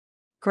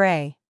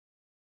 Gray.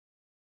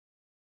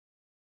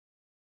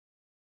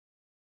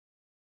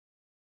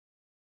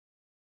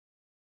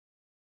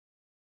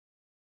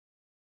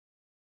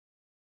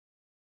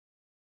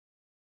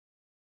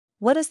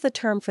 What is the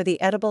term for the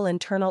edible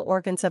internal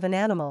organs of an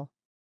animal?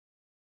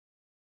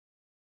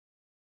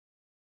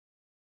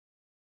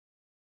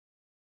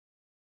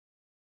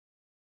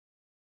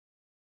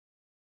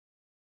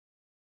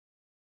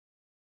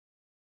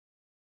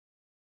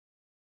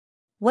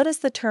 What is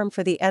the term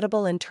for the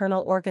edible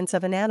internal organs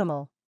of an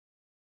animal?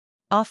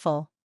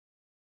 Offal.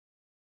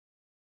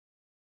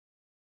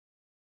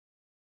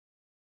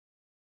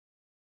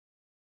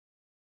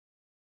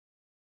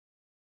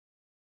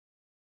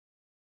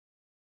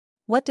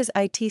 What does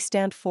IT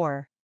stand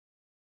for?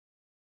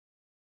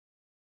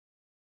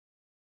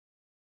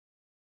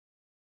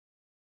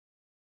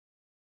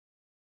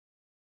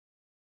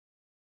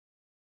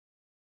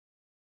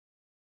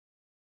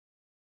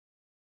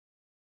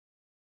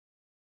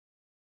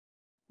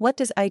 What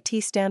does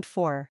IT stand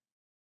for?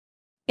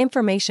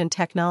 Information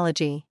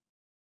technology.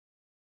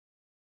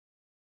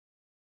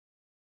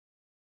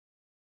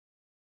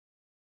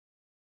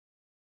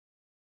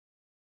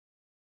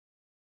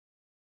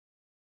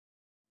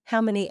 How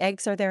many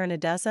eggs are there in a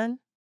dozen?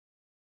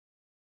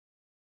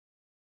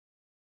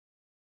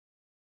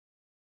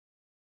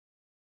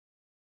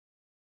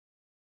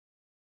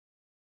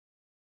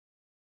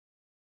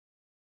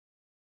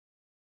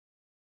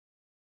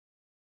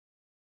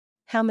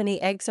 How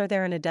many eggs are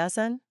there in a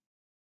dozen?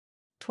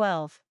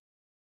 12.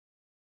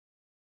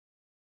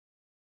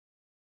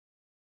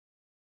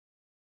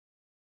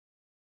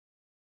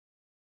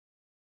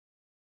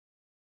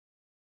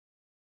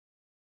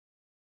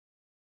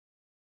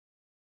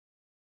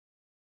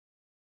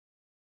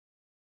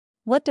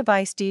 What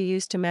device do you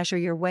use to measure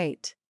your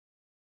weight?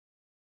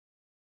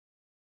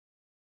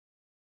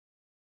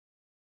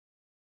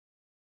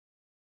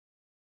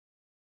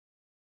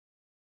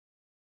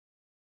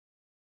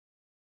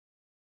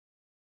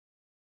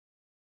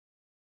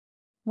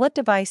 What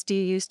device do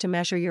you use to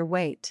measure your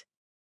weight?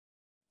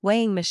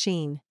 Weighing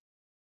machine.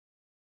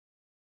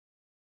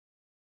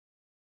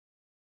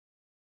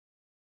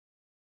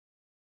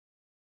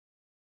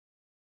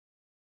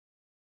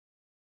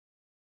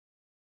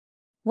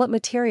 What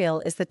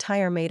material is the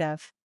tire made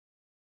of?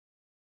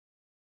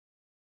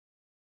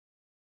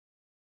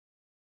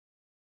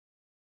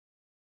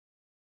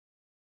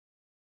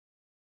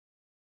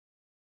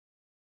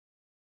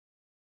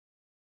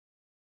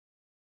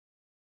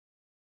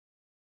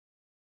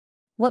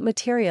 What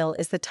material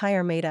is the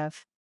tire made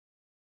of?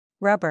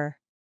 Rubber.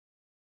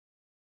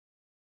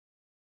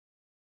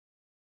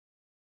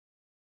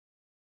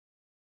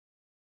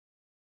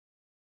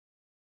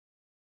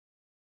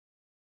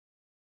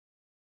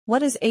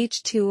 What is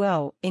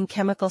H2O in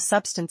chemical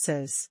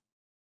substances?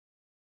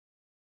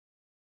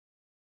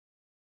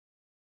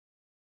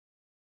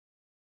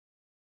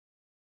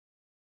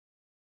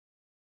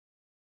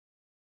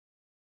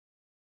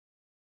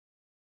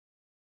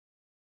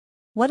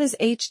 What is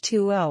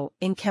H2O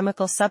in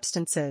chemical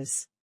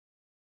substances?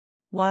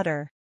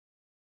 Water.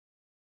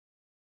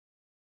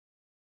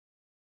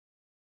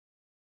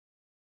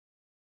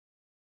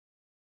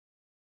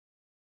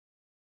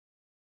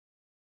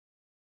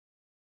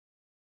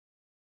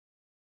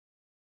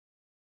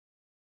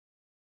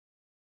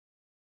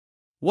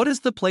 What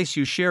is the place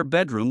you share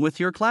bedroom with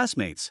your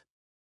classmates?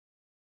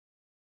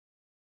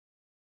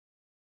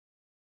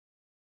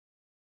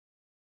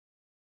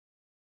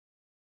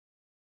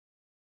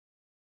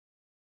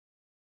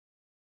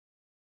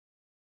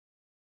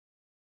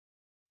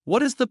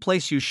 What is the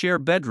place you share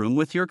bedroom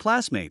with your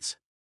classmates?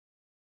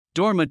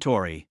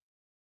 Dormitory.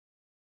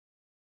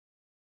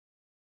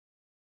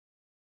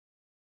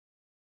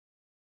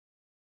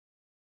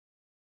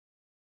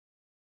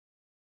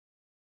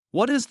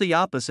 What is the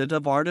opposite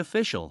of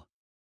artificial?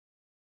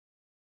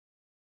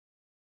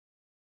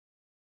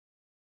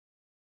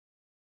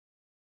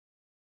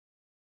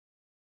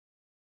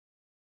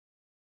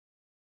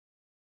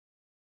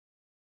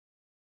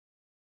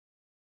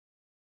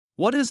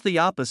 What is the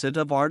opposite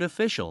of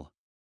artificial?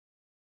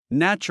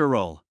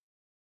 Natural.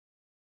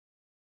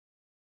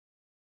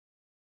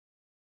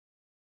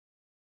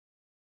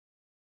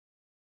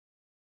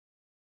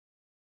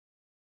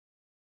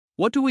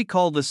 What do we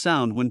call the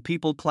sound when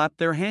people clap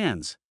their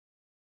hands?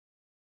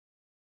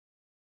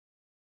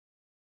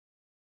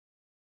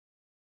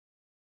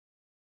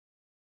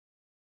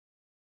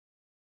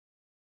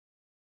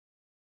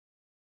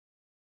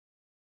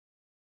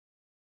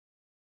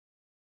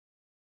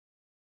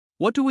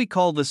 What do we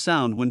call the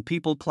sound when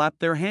people clap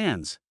their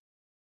hands?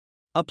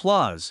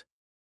 Applause.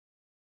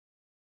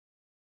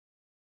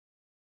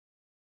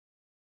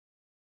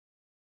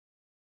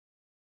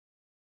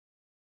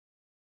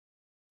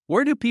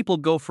 Where do people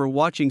go for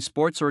watching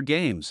sports or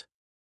games?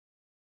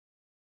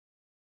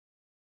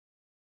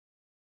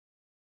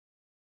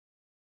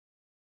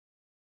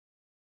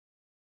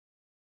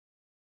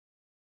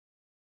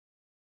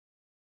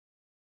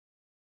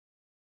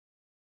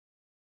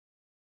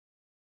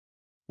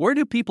 Where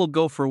do people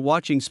go for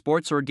watching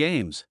sports or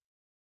games?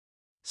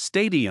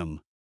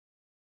 Stadium.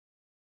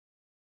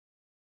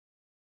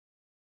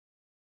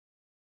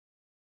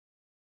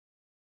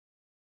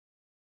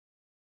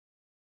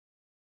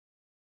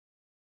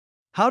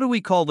 How do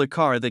we call the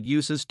car that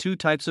uses two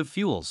types of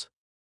fuels?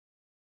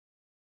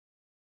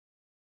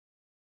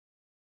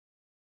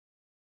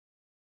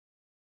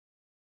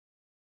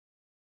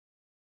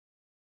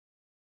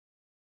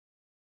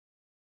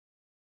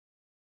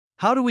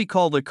 How do we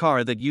call the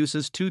car that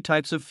uses two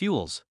types of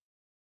fuels?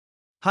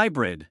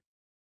 Hybrid.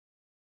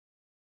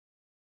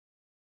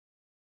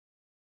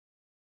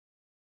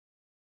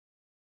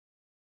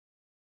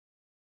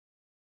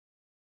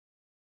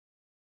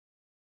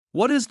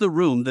 What is the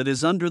room that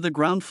is under the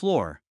ground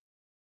floor?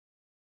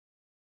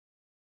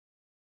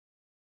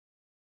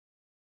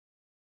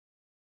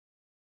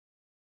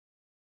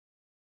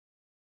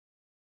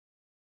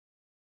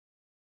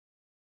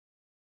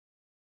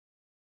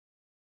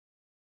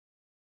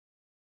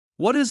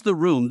 What is the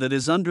room that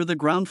is under the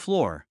ground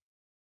floor?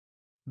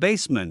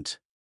 Basement.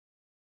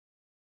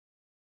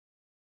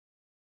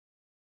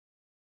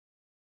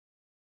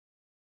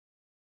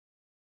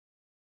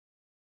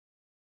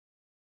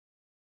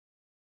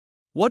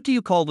 What do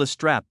you call the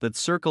strap that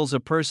circles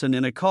a person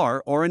in a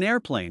car or an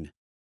airplane?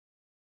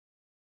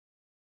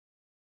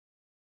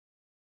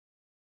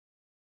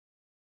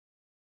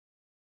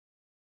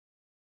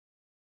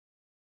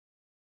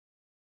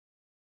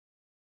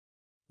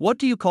 What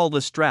do you call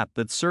the strap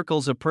that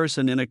circles a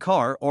person in a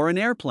car or an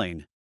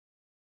airplane?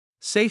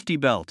 Safety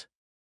belt.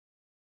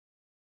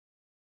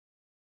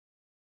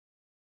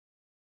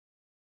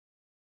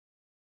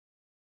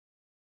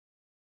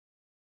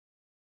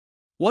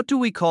 What do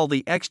we call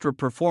the extra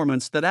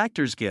performance that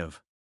actors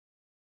give?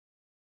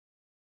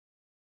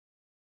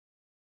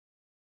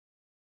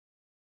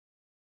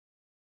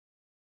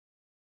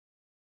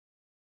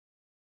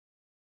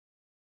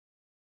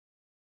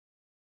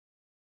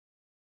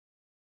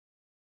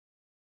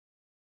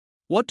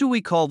 What do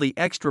we call the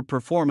extra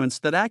performance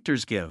that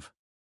actors give?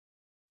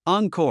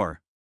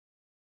 Encore.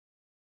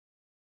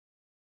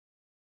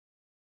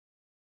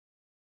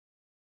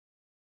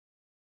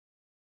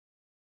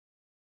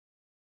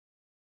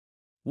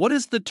 What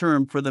is the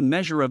term for the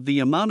measure of the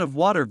amount of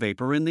water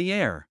vapor in the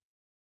air?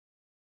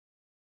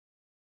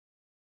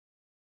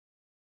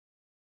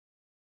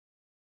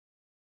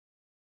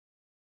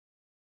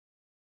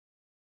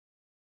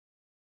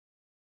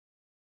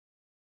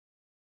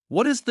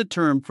 What is the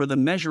term for the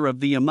measure of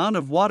the amount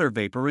of water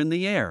vapor in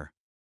the air?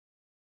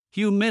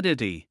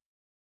 Humidity.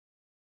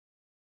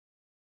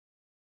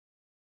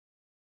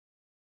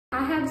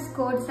 I have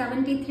scored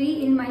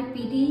 73 in my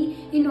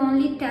PTE in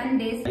only 10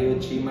 days. I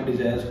achieved my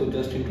desired score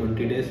just in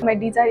 20 days. My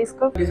desired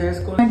score.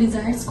 Desired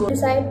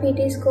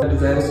PTE score.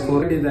 Desired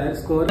score. Desired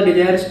score.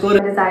 Desired score.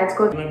 Desired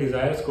score. मैं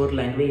Dzire score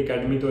language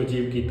academy तो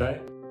achieve किया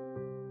है।